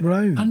just up him.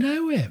 road. I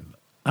know him.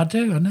 I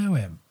know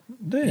him.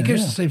 He goes yeah.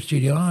 to the same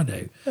studio I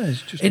do. Yeah,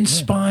 it's just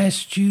Inspire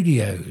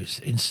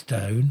Studios in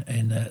Stone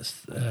in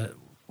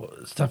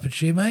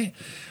Staffordshire, mate.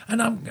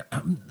 And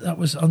that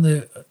was on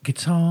the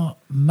guitar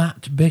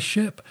Matt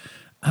Bishop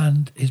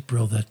and his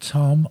brother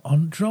Tom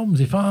on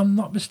drums, if I'm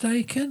not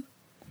mistaken.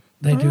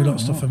 They do a lot of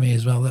stuff for me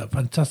as well. They're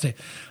fantastic.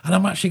 And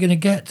I'm actually going to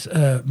get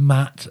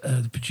Matt,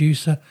 the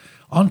producer,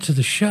 onto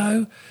the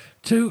show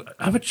to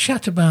have a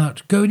chat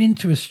about going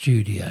into a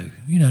studio.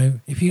 You know,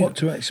 if you what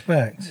to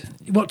expect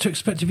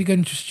if you go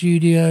into a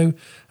studio,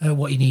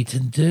 what you need to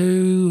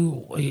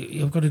do.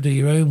 You've got to do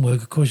your own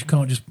work. Of course, you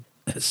can't just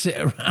sit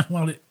around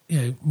while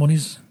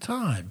money's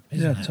time.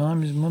 Isn't it?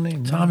 Time is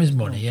money. Time is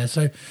money. Yeah.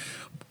 So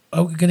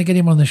we're going to get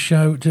him on the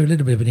show, do a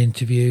little bit of an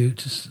interview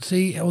to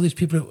see all these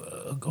people,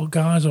 or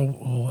guys,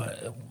 or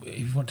if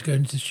you want to go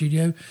into the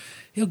studio,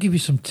 he'll give you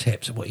some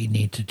tips of what you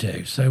need to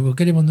do. So we'll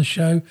get him on the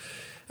show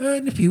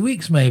in a few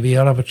weeks. Maybe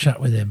I'll have a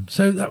chat with him.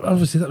 So that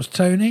was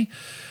Tony,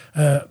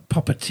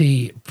 Papa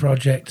T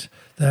project.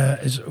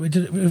 We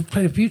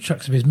played a few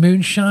tracks of his,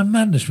 Moonshine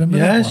Madness. Remember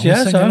that one?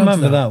 Yes, I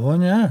remember that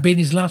one. Yeah, being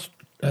his last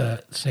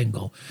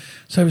single.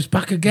 So it's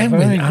back again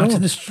with Out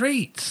in the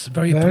Streets.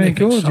 Very prolific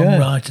good,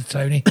 songwriter,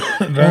 Tony.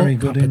 Very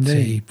good Papa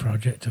indeed. T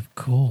project, of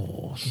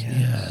course.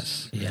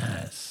 Yes.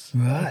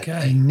 Right.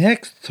 Okay. The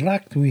next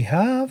track we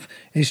have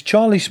is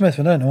Charlie Smith.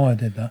 I don't know why I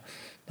did that.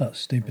 That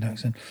stupid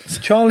accent.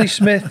 Charlie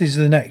Smith is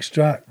the next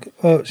track.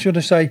 Should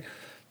I say,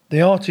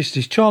 the artist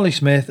is Charlie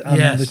Smith,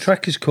 and the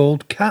track is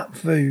called Cat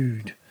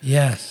Food.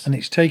 Yes. And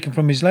it's taken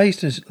from his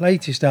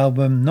latest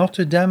album, Not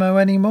a Demo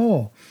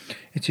Anymore.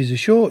 It is a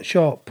short,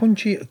 sharp,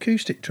 punchy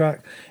acoustic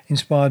track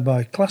inspired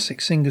by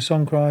classic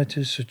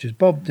singer-songwriters such as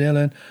Bob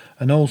Dylan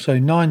and also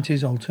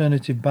 90s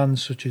alternative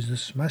bands such as the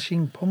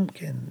Smashing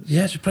Pumpkins.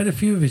 Yes, we played a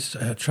few of his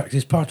tracks.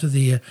 He's part of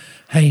the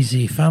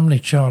Hazy family,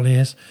 Charlie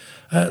is.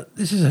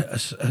 This is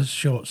a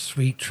short,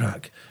 sweet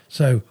track.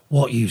 So,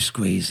 what you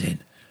squeezing?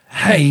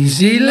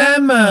 Hazy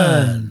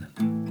Lemon!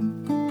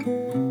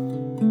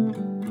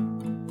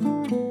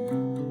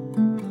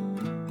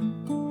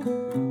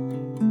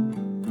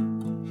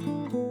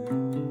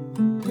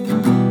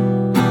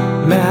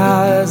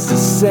 As the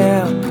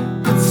sound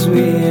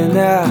between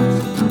us,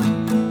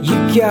 you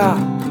got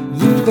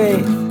your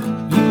faith,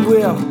 you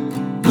will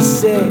be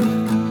safe,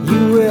 you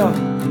will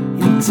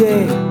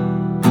indeed.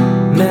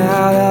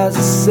 Now there's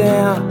a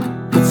sound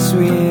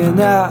between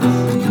us,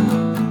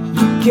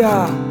 you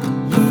got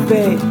your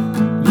faith,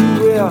 you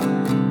will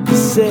be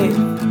safe,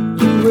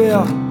 you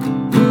will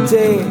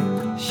indeed.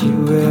 She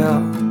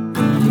will,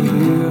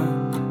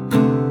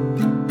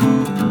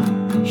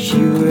 she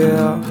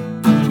will,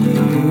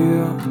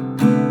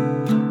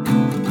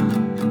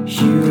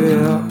 she will, she will,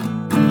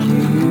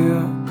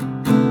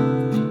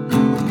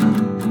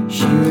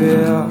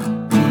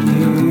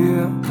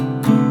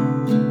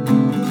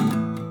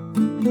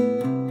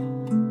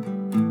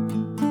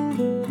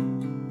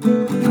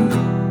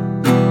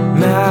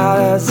 now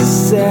there's a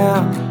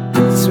sound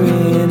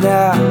between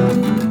us.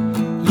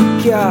 You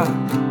got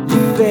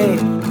your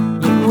faith,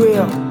 you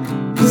will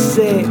be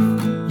safe,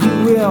 you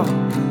will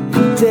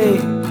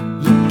indeed.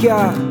 You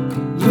got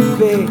your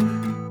faith.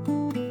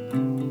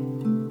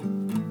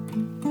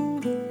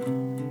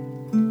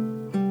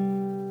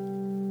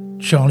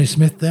 Charlie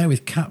Smith there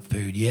with Cat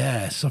Food,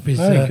 yes. Off his,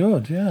 very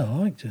good, yeah, I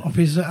liked it. Off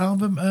his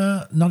album,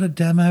 Not a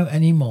Demo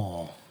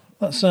Anymore.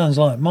 That sounds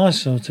like my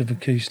sort of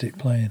acoustic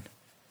playing.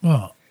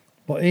 What?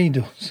 What he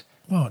does.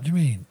 What do you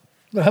mean?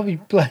 How he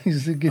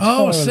plays the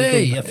guitar. Oh, I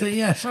see.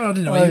 Yes, I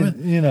didn't know what you meant.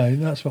 You know,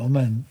 that's what I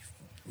meant.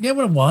 Yeah,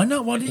 well, why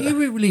not? Why didn't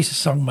you release a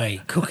song,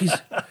 mate? Cookies.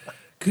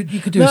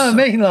 You could do. No, I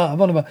mean, like,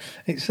 I'm on about.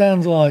 It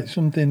sounds like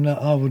something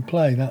that I would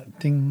play. That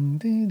ding,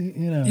 ding, ding,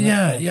 you know.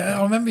 Yeah.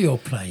 I remember you're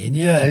playing.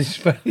 Yeah, it's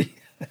very.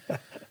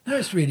 No,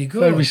 it's really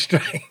good. Very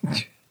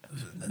strange.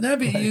 No,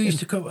 but you used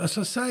to come. As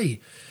I say,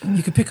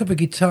 you could pick up a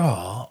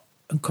guitar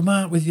and come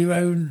out with your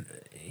own.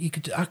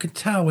 I could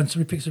tell when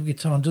somebody picks up a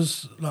guitar and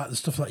does like the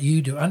stuff like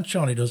you do, and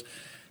Charlie does,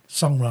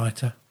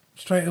 songwriter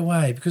straight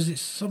away, because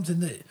it's something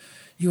that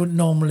you wouldn't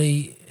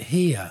normally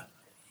hear.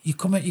 You're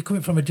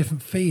coming from a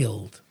different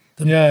field.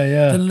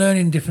 Than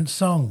learning different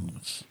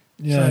songs.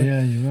 Yeah, so you're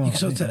right. You can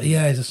sort of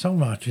he's a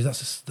songwriter.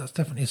 That's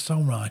definitely a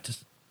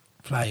songwriter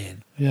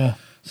playing. Yeah.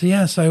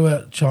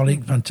 So Charlie,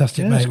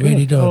 fantastic, mate.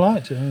 Really done. I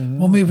liked it.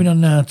 Well, moving on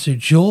now to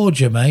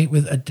Georgia, mate,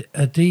 with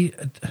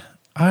Adeline.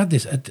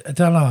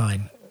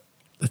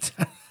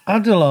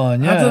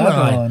 Adeline,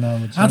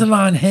 yeah.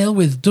 Adeline Hill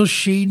with Does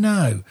She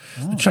Know?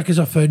 The track is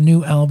off her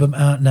new album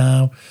out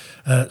now.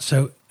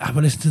 So have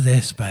a listen to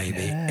this,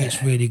 baby. Yeah.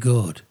 It's really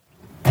good.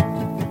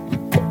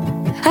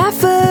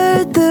 I've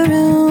heard the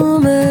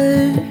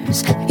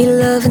rumors you're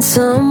loving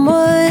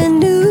someone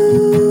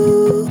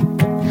new.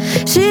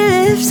 She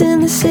lives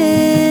in the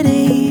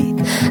city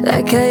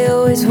like I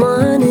always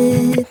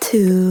wanted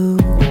to.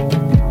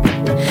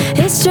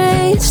 It's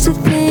strange to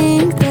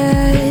think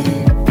that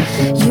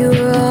you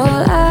were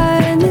all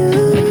I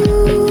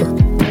knew.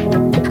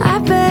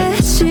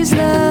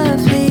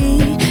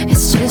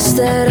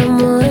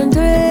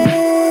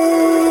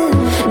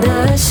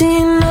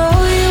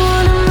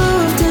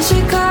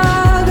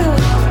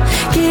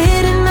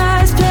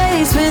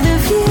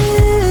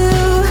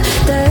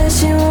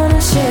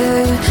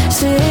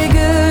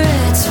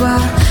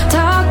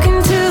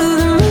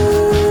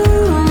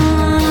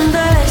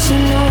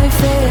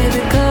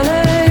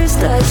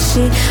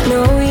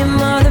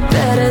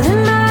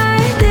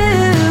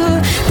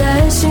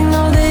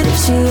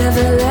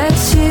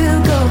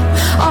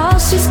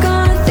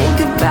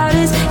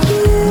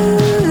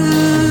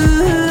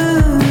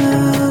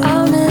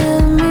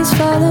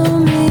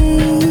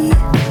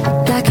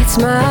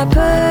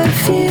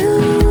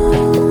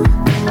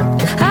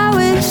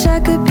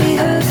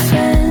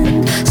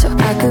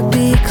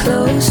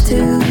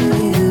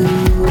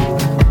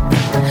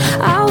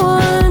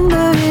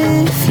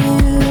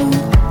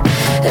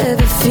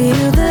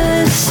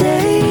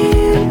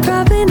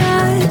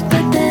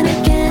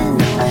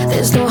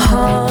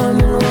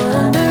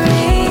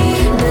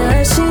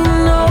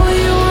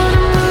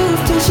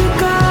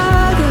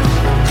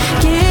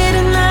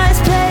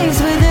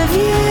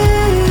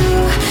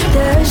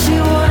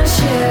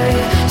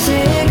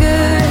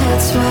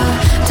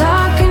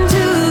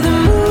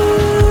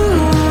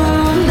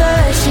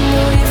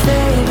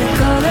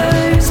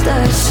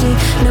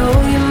 she know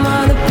your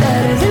mother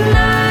better than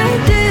I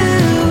do?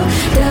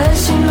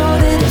 Does she know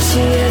that if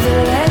she ever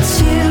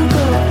lets you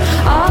go,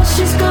 all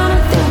she's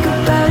gonna think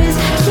about is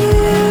you?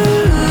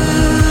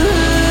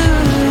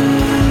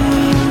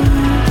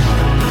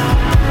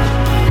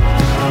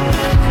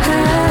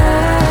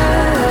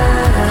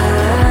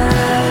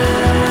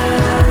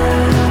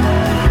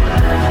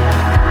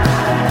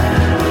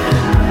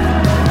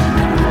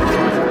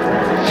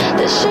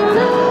 Does she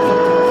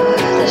know?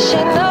 Does she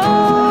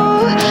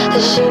know?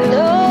 Does she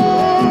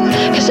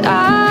know? 'Cause I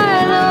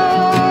know.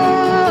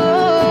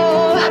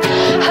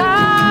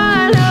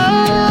 I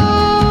know.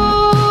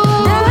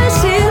 Does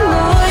she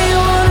know you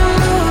wanna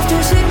move to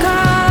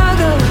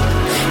Chicago?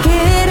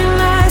 Get a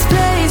nice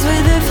place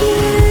with a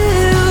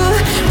view.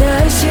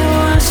 Does she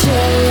wanna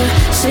share your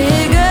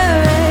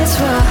cigarettes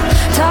while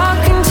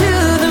talking to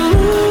the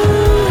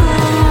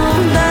moon?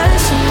 Does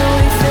she know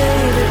your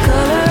favorite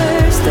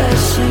colors?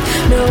 Does she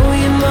know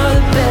your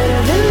mother better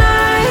than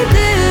I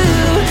do?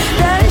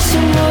 Does she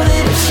know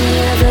that if she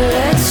ever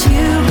lets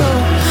you go,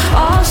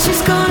 all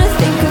she's gonna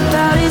think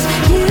about is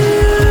you?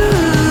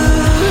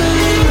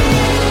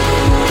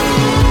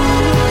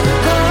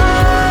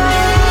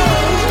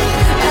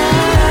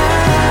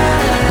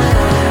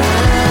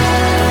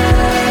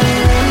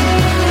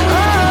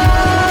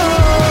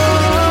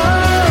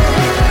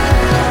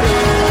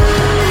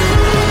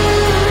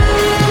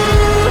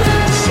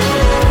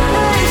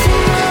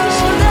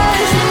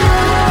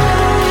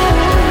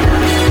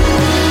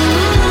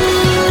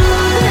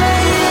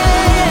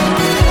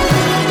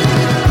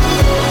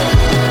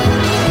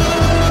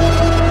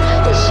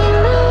 Does she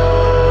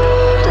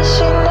know? Does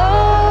she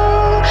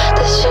know?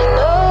 Does she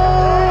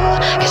know?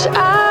 'Cause I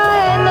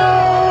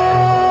know.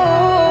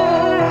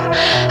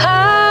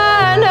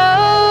 I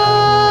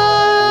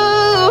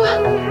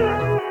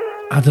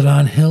know.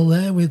 Adeline Hill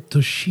there with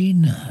Does She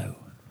Know?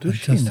 Does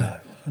she know?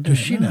 I Does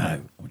she don't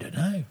know? We don't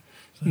know.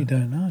 You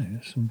don't know.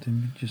 It's something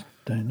you just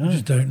don't know. We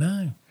just don't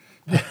know.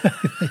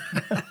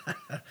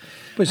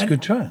 But it's a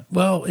good track.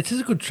 Well, it is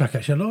a good track,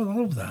 actually. I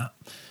love that.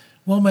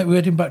 Well, mate, we're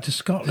heading back to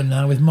Scotland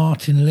now with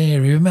Martin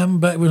Leary.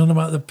 Remember, it was on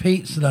about the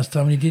pizza last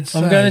time, and he did say...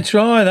 I'm going to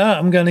try that.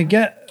 I'm going to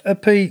get a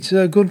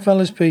pizza,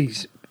 Goodfellas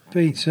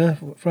pizza,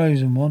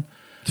 frozen one,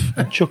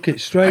 and chuck it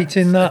straight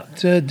in that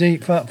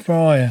deep fat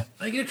fryer.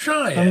 Are you going to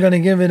try it? I'm going to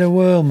give it a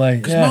whirl, mate.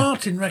 Because Yeah.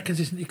 Martin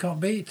reckons you can't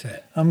beat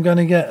it. I'm going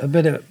to get a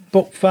bit of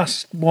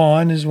Buckfast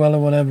wine as well, or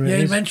whatever Yeah, it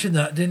he is. mentioned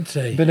that, didn't he?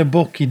 A bit of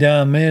Bucky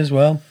down me as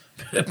well.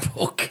 Bit of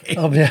Bucky.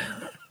 I'll be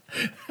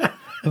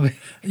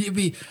You'd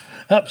be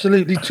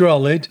absolutely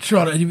trolleyed.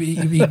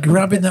 You'd be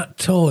grabbing that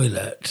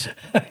toilet.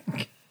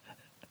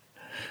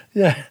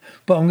 Yeah,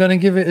 but I'm going to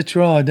give it a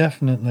try,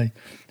 definitely.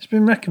 It's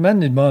been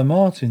recommended by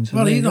Martin. So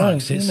Well, there he you go,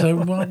 likes it, you so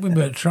know. we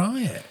better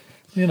try it.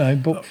 You know,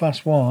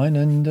 Buckfast wine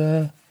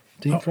and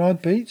deep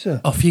fried pizza.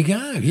 Off you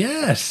go,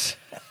 yes.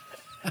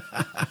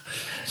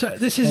 So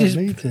this is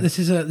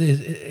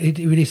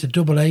he released a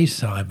double A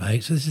side,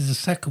 mate. So this is the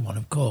second one,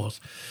 of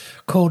course,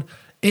 called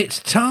It's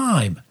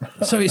Time.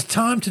 So it's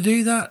time to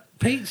do that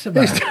pizza,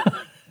 mate.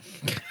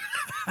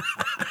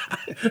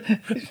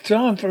 It's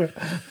time for a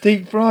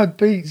deep fried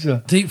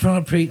pizza. Deep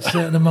fried pizza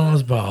and a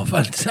Mars bar.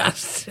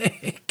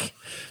 Fantastic.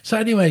 So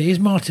anyway, here's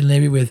Martin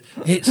Leary with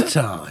It's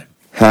Time.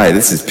 Hi,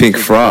 this is Pink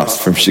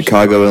Frost from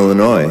Chicago,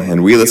 Illinois,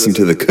 and we listen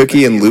to the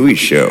Cookie and Lewie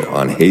Show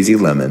on Hazy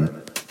Lemon.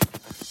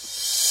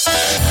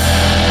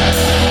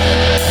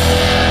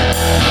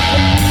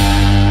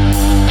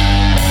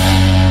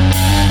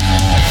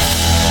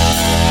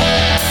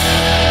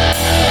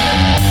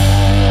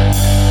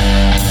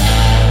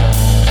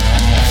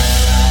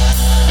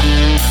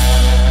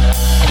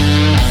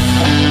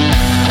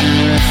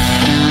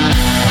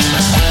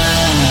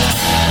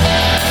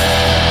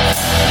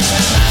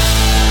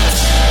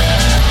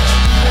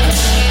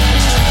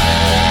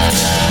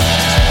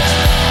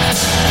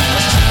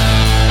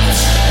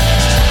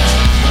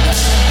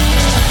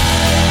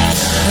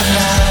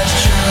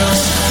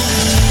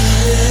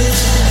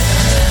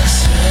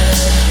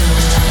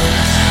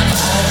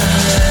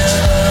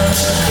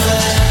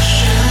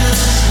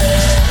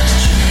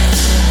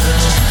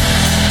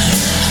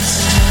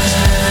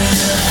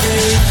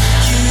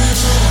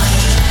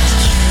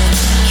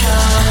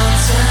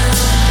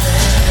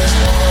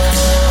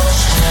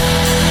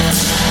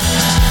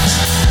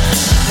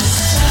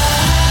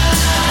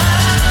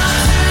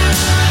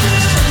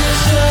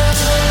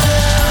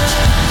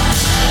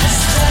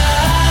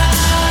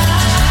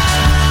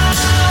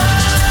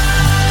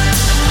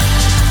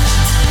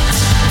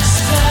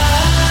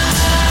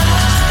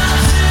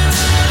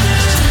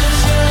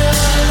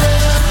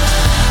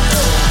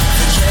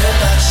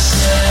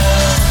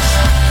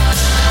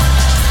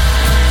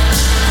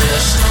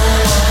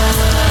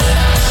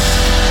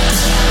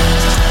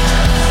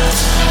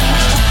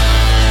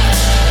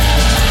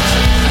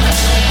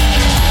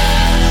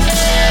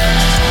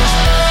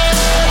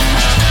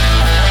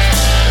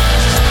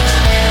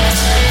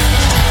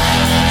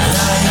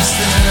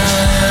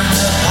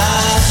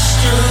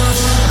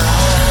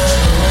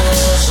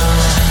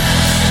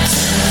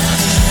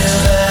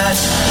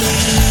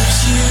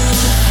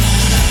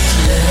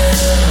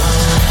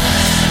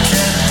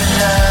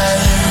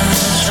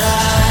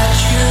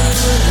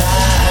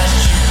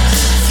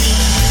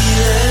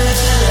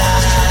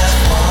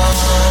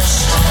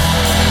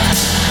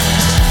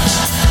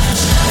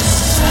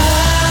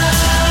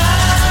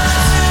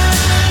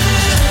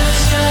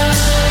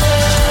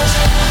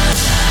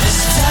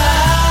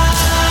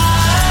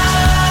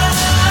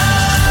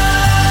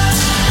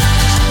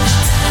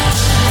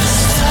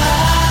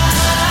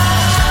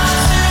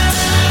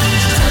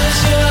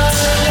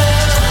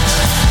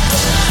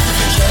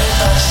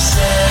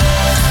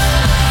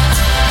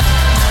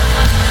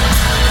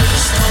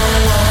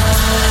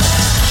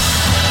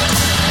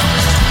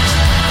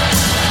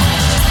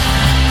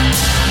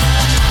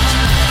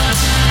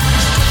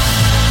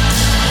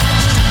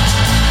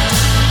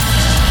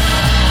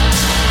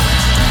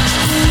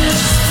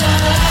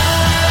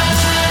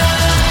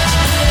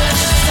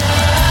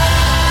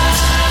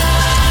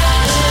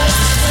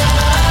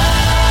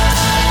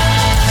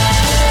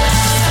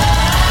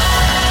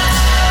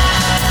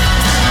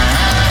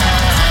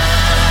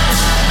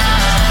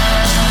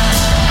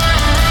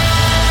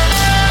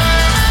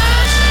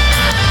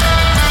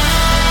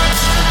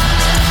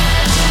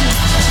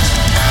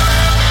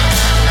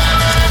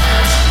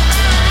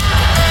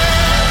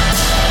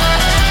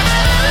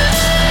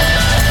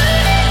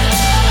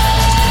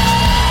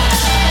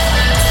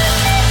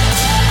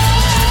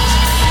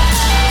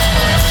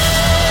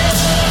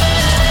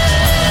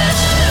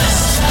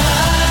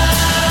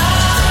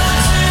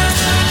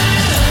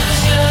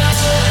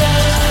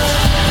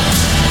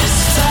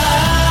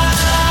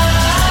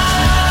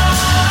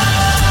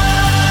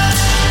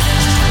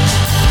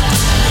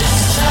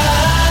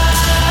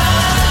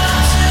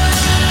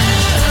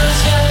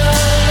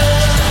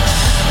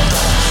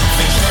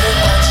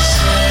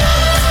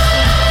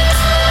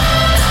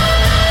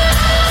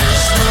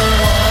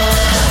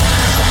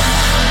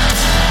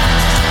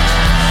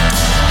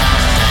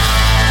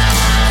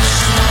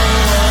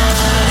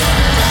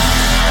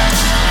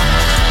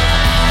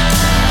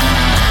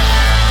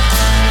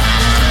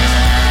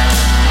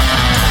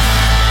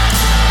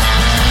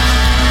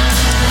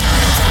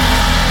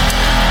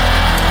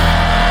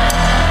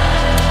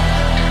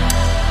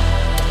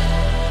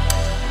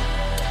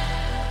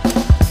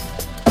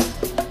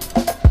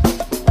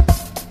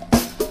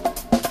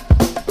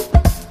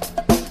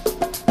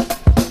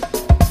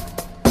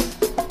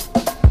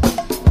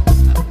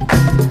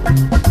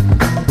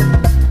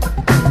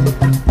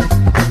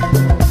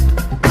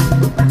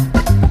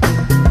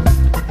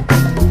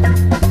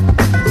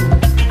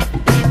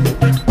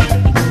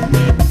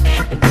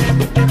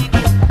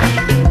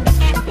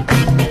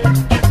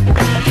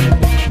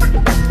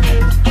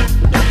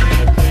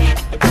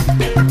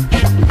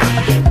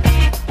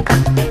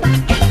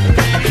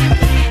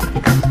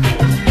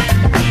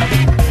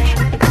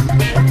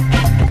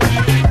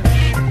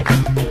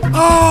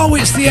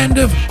 the end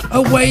of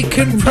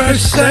Awaken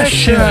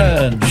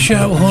Prossesion,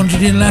 show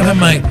 111,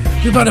 mate.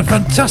 We've had a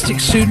fantastic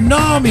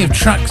tsunami of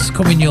tracks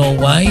coming your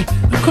way.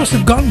 Of course,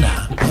 they've gone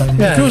now. You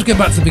can always go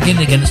back to the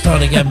beginning again and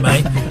start again,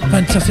 mate.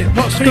 Fantastic.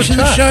 What's finishing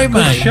the show,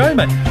 mate? Good show,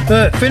 mate.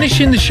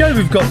 Finishing the show,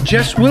 we've got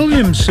Jess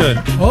Williamson.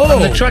 Oh.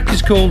 And the track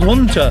is called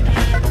Hunter.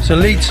 It's a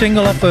lead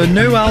single off her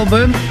new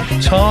album,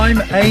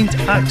 Time Ain't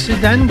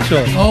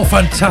Accidental. Oh,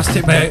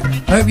 fantastic, mate.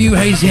 Hope you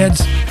Hazy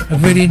Heads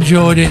have really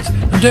enjoyed it.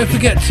 And don't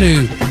forget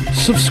to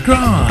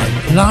subscribe,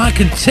 like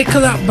and tickle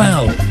that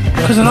bell,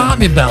 because I like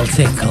my bell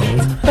tickled.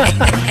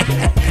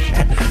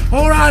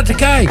 Alright,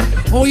 okay.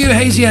 All you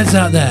Hazy Heads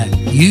out there,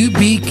 you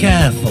be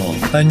careful.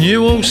 And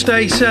you all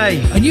stay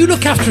safe. And you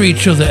look after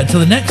each other until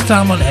the next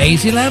time on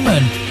Hazy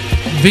Lemon.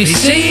 Be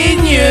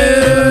seeing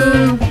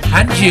you.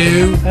 And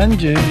you.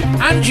 And you.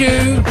 And you.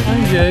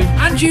 And you.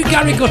 And you,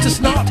 Gary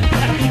Guttersnot.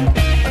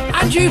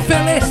 And you,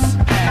 Phyllis.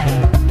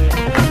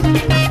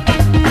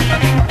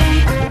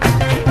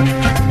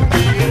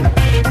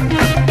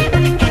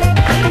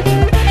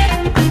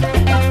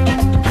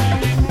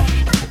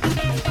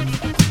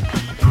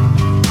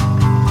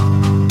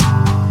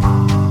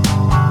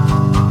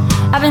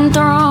 I've been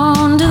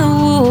thrown to the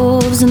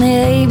wolves and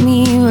they ate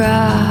me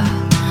raw.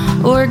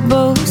 Worked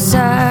both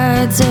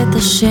sides at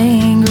the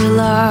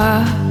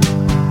Shangri-La.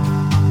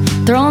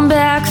 Thrown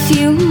back a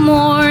few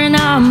more and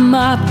I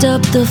mopped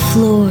up the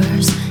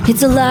floors.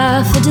 It's a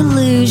life of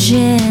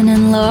delusion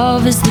and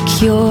love is the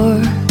cure.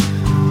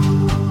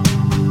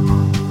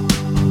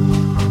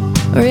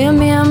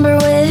 Remember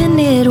when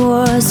it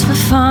was for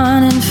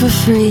fun and for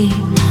free.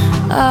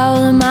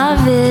 All of my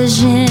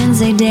visions,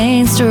 they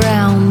danced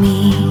around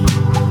me.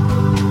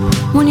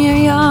 When you're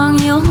young,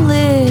 you'll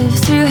live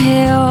through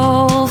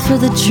hell for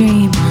the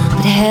dream,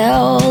 but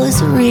hell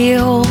is a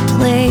real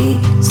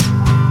place.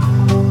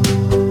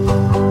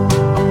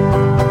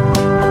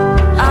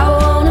 I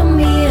want a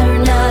mirror,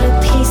 not a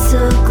piece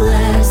of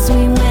glass.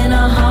 We went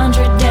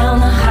 100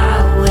 down the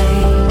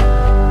highway.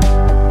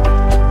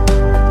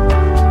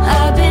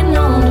 I've been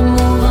known to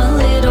move a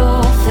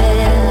little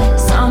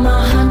fast. I'm a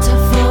hunter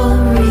for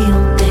the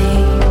real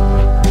thing.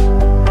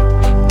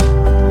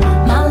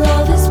 My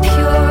love is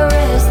pure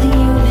as the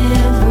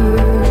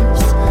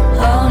universe,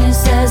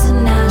 honest as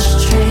an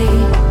ashtray.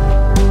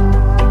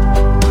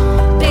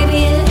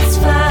 Baby, it's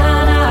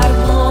fine, I've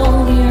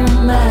blown your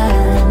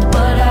mind,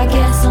 but I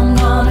guess I'm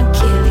gonna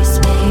give you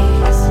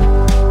space.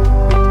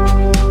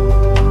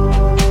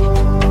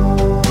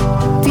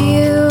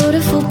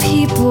 Beautiful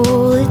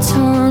people,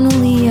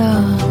 eternally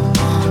young.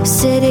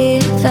 City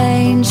of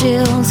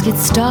angels get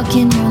stuck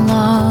in your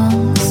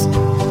lungs.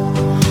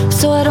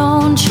 So I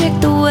don't check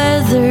the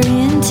weather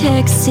in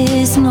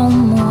Texas no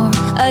more.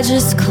 I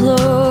just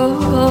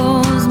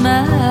close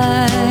my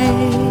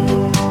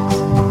eyes.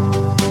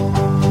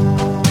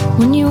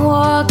 When you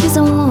walk as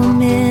a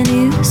woman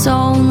who's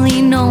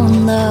only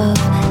known love,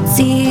 it's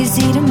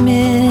easy to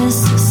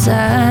miss the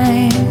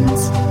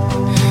signs.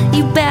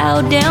 You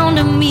bow down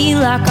to me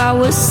like I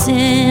was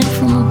sent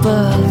from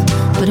above,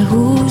 but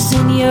who's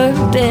in your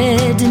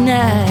bed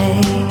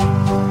tonight?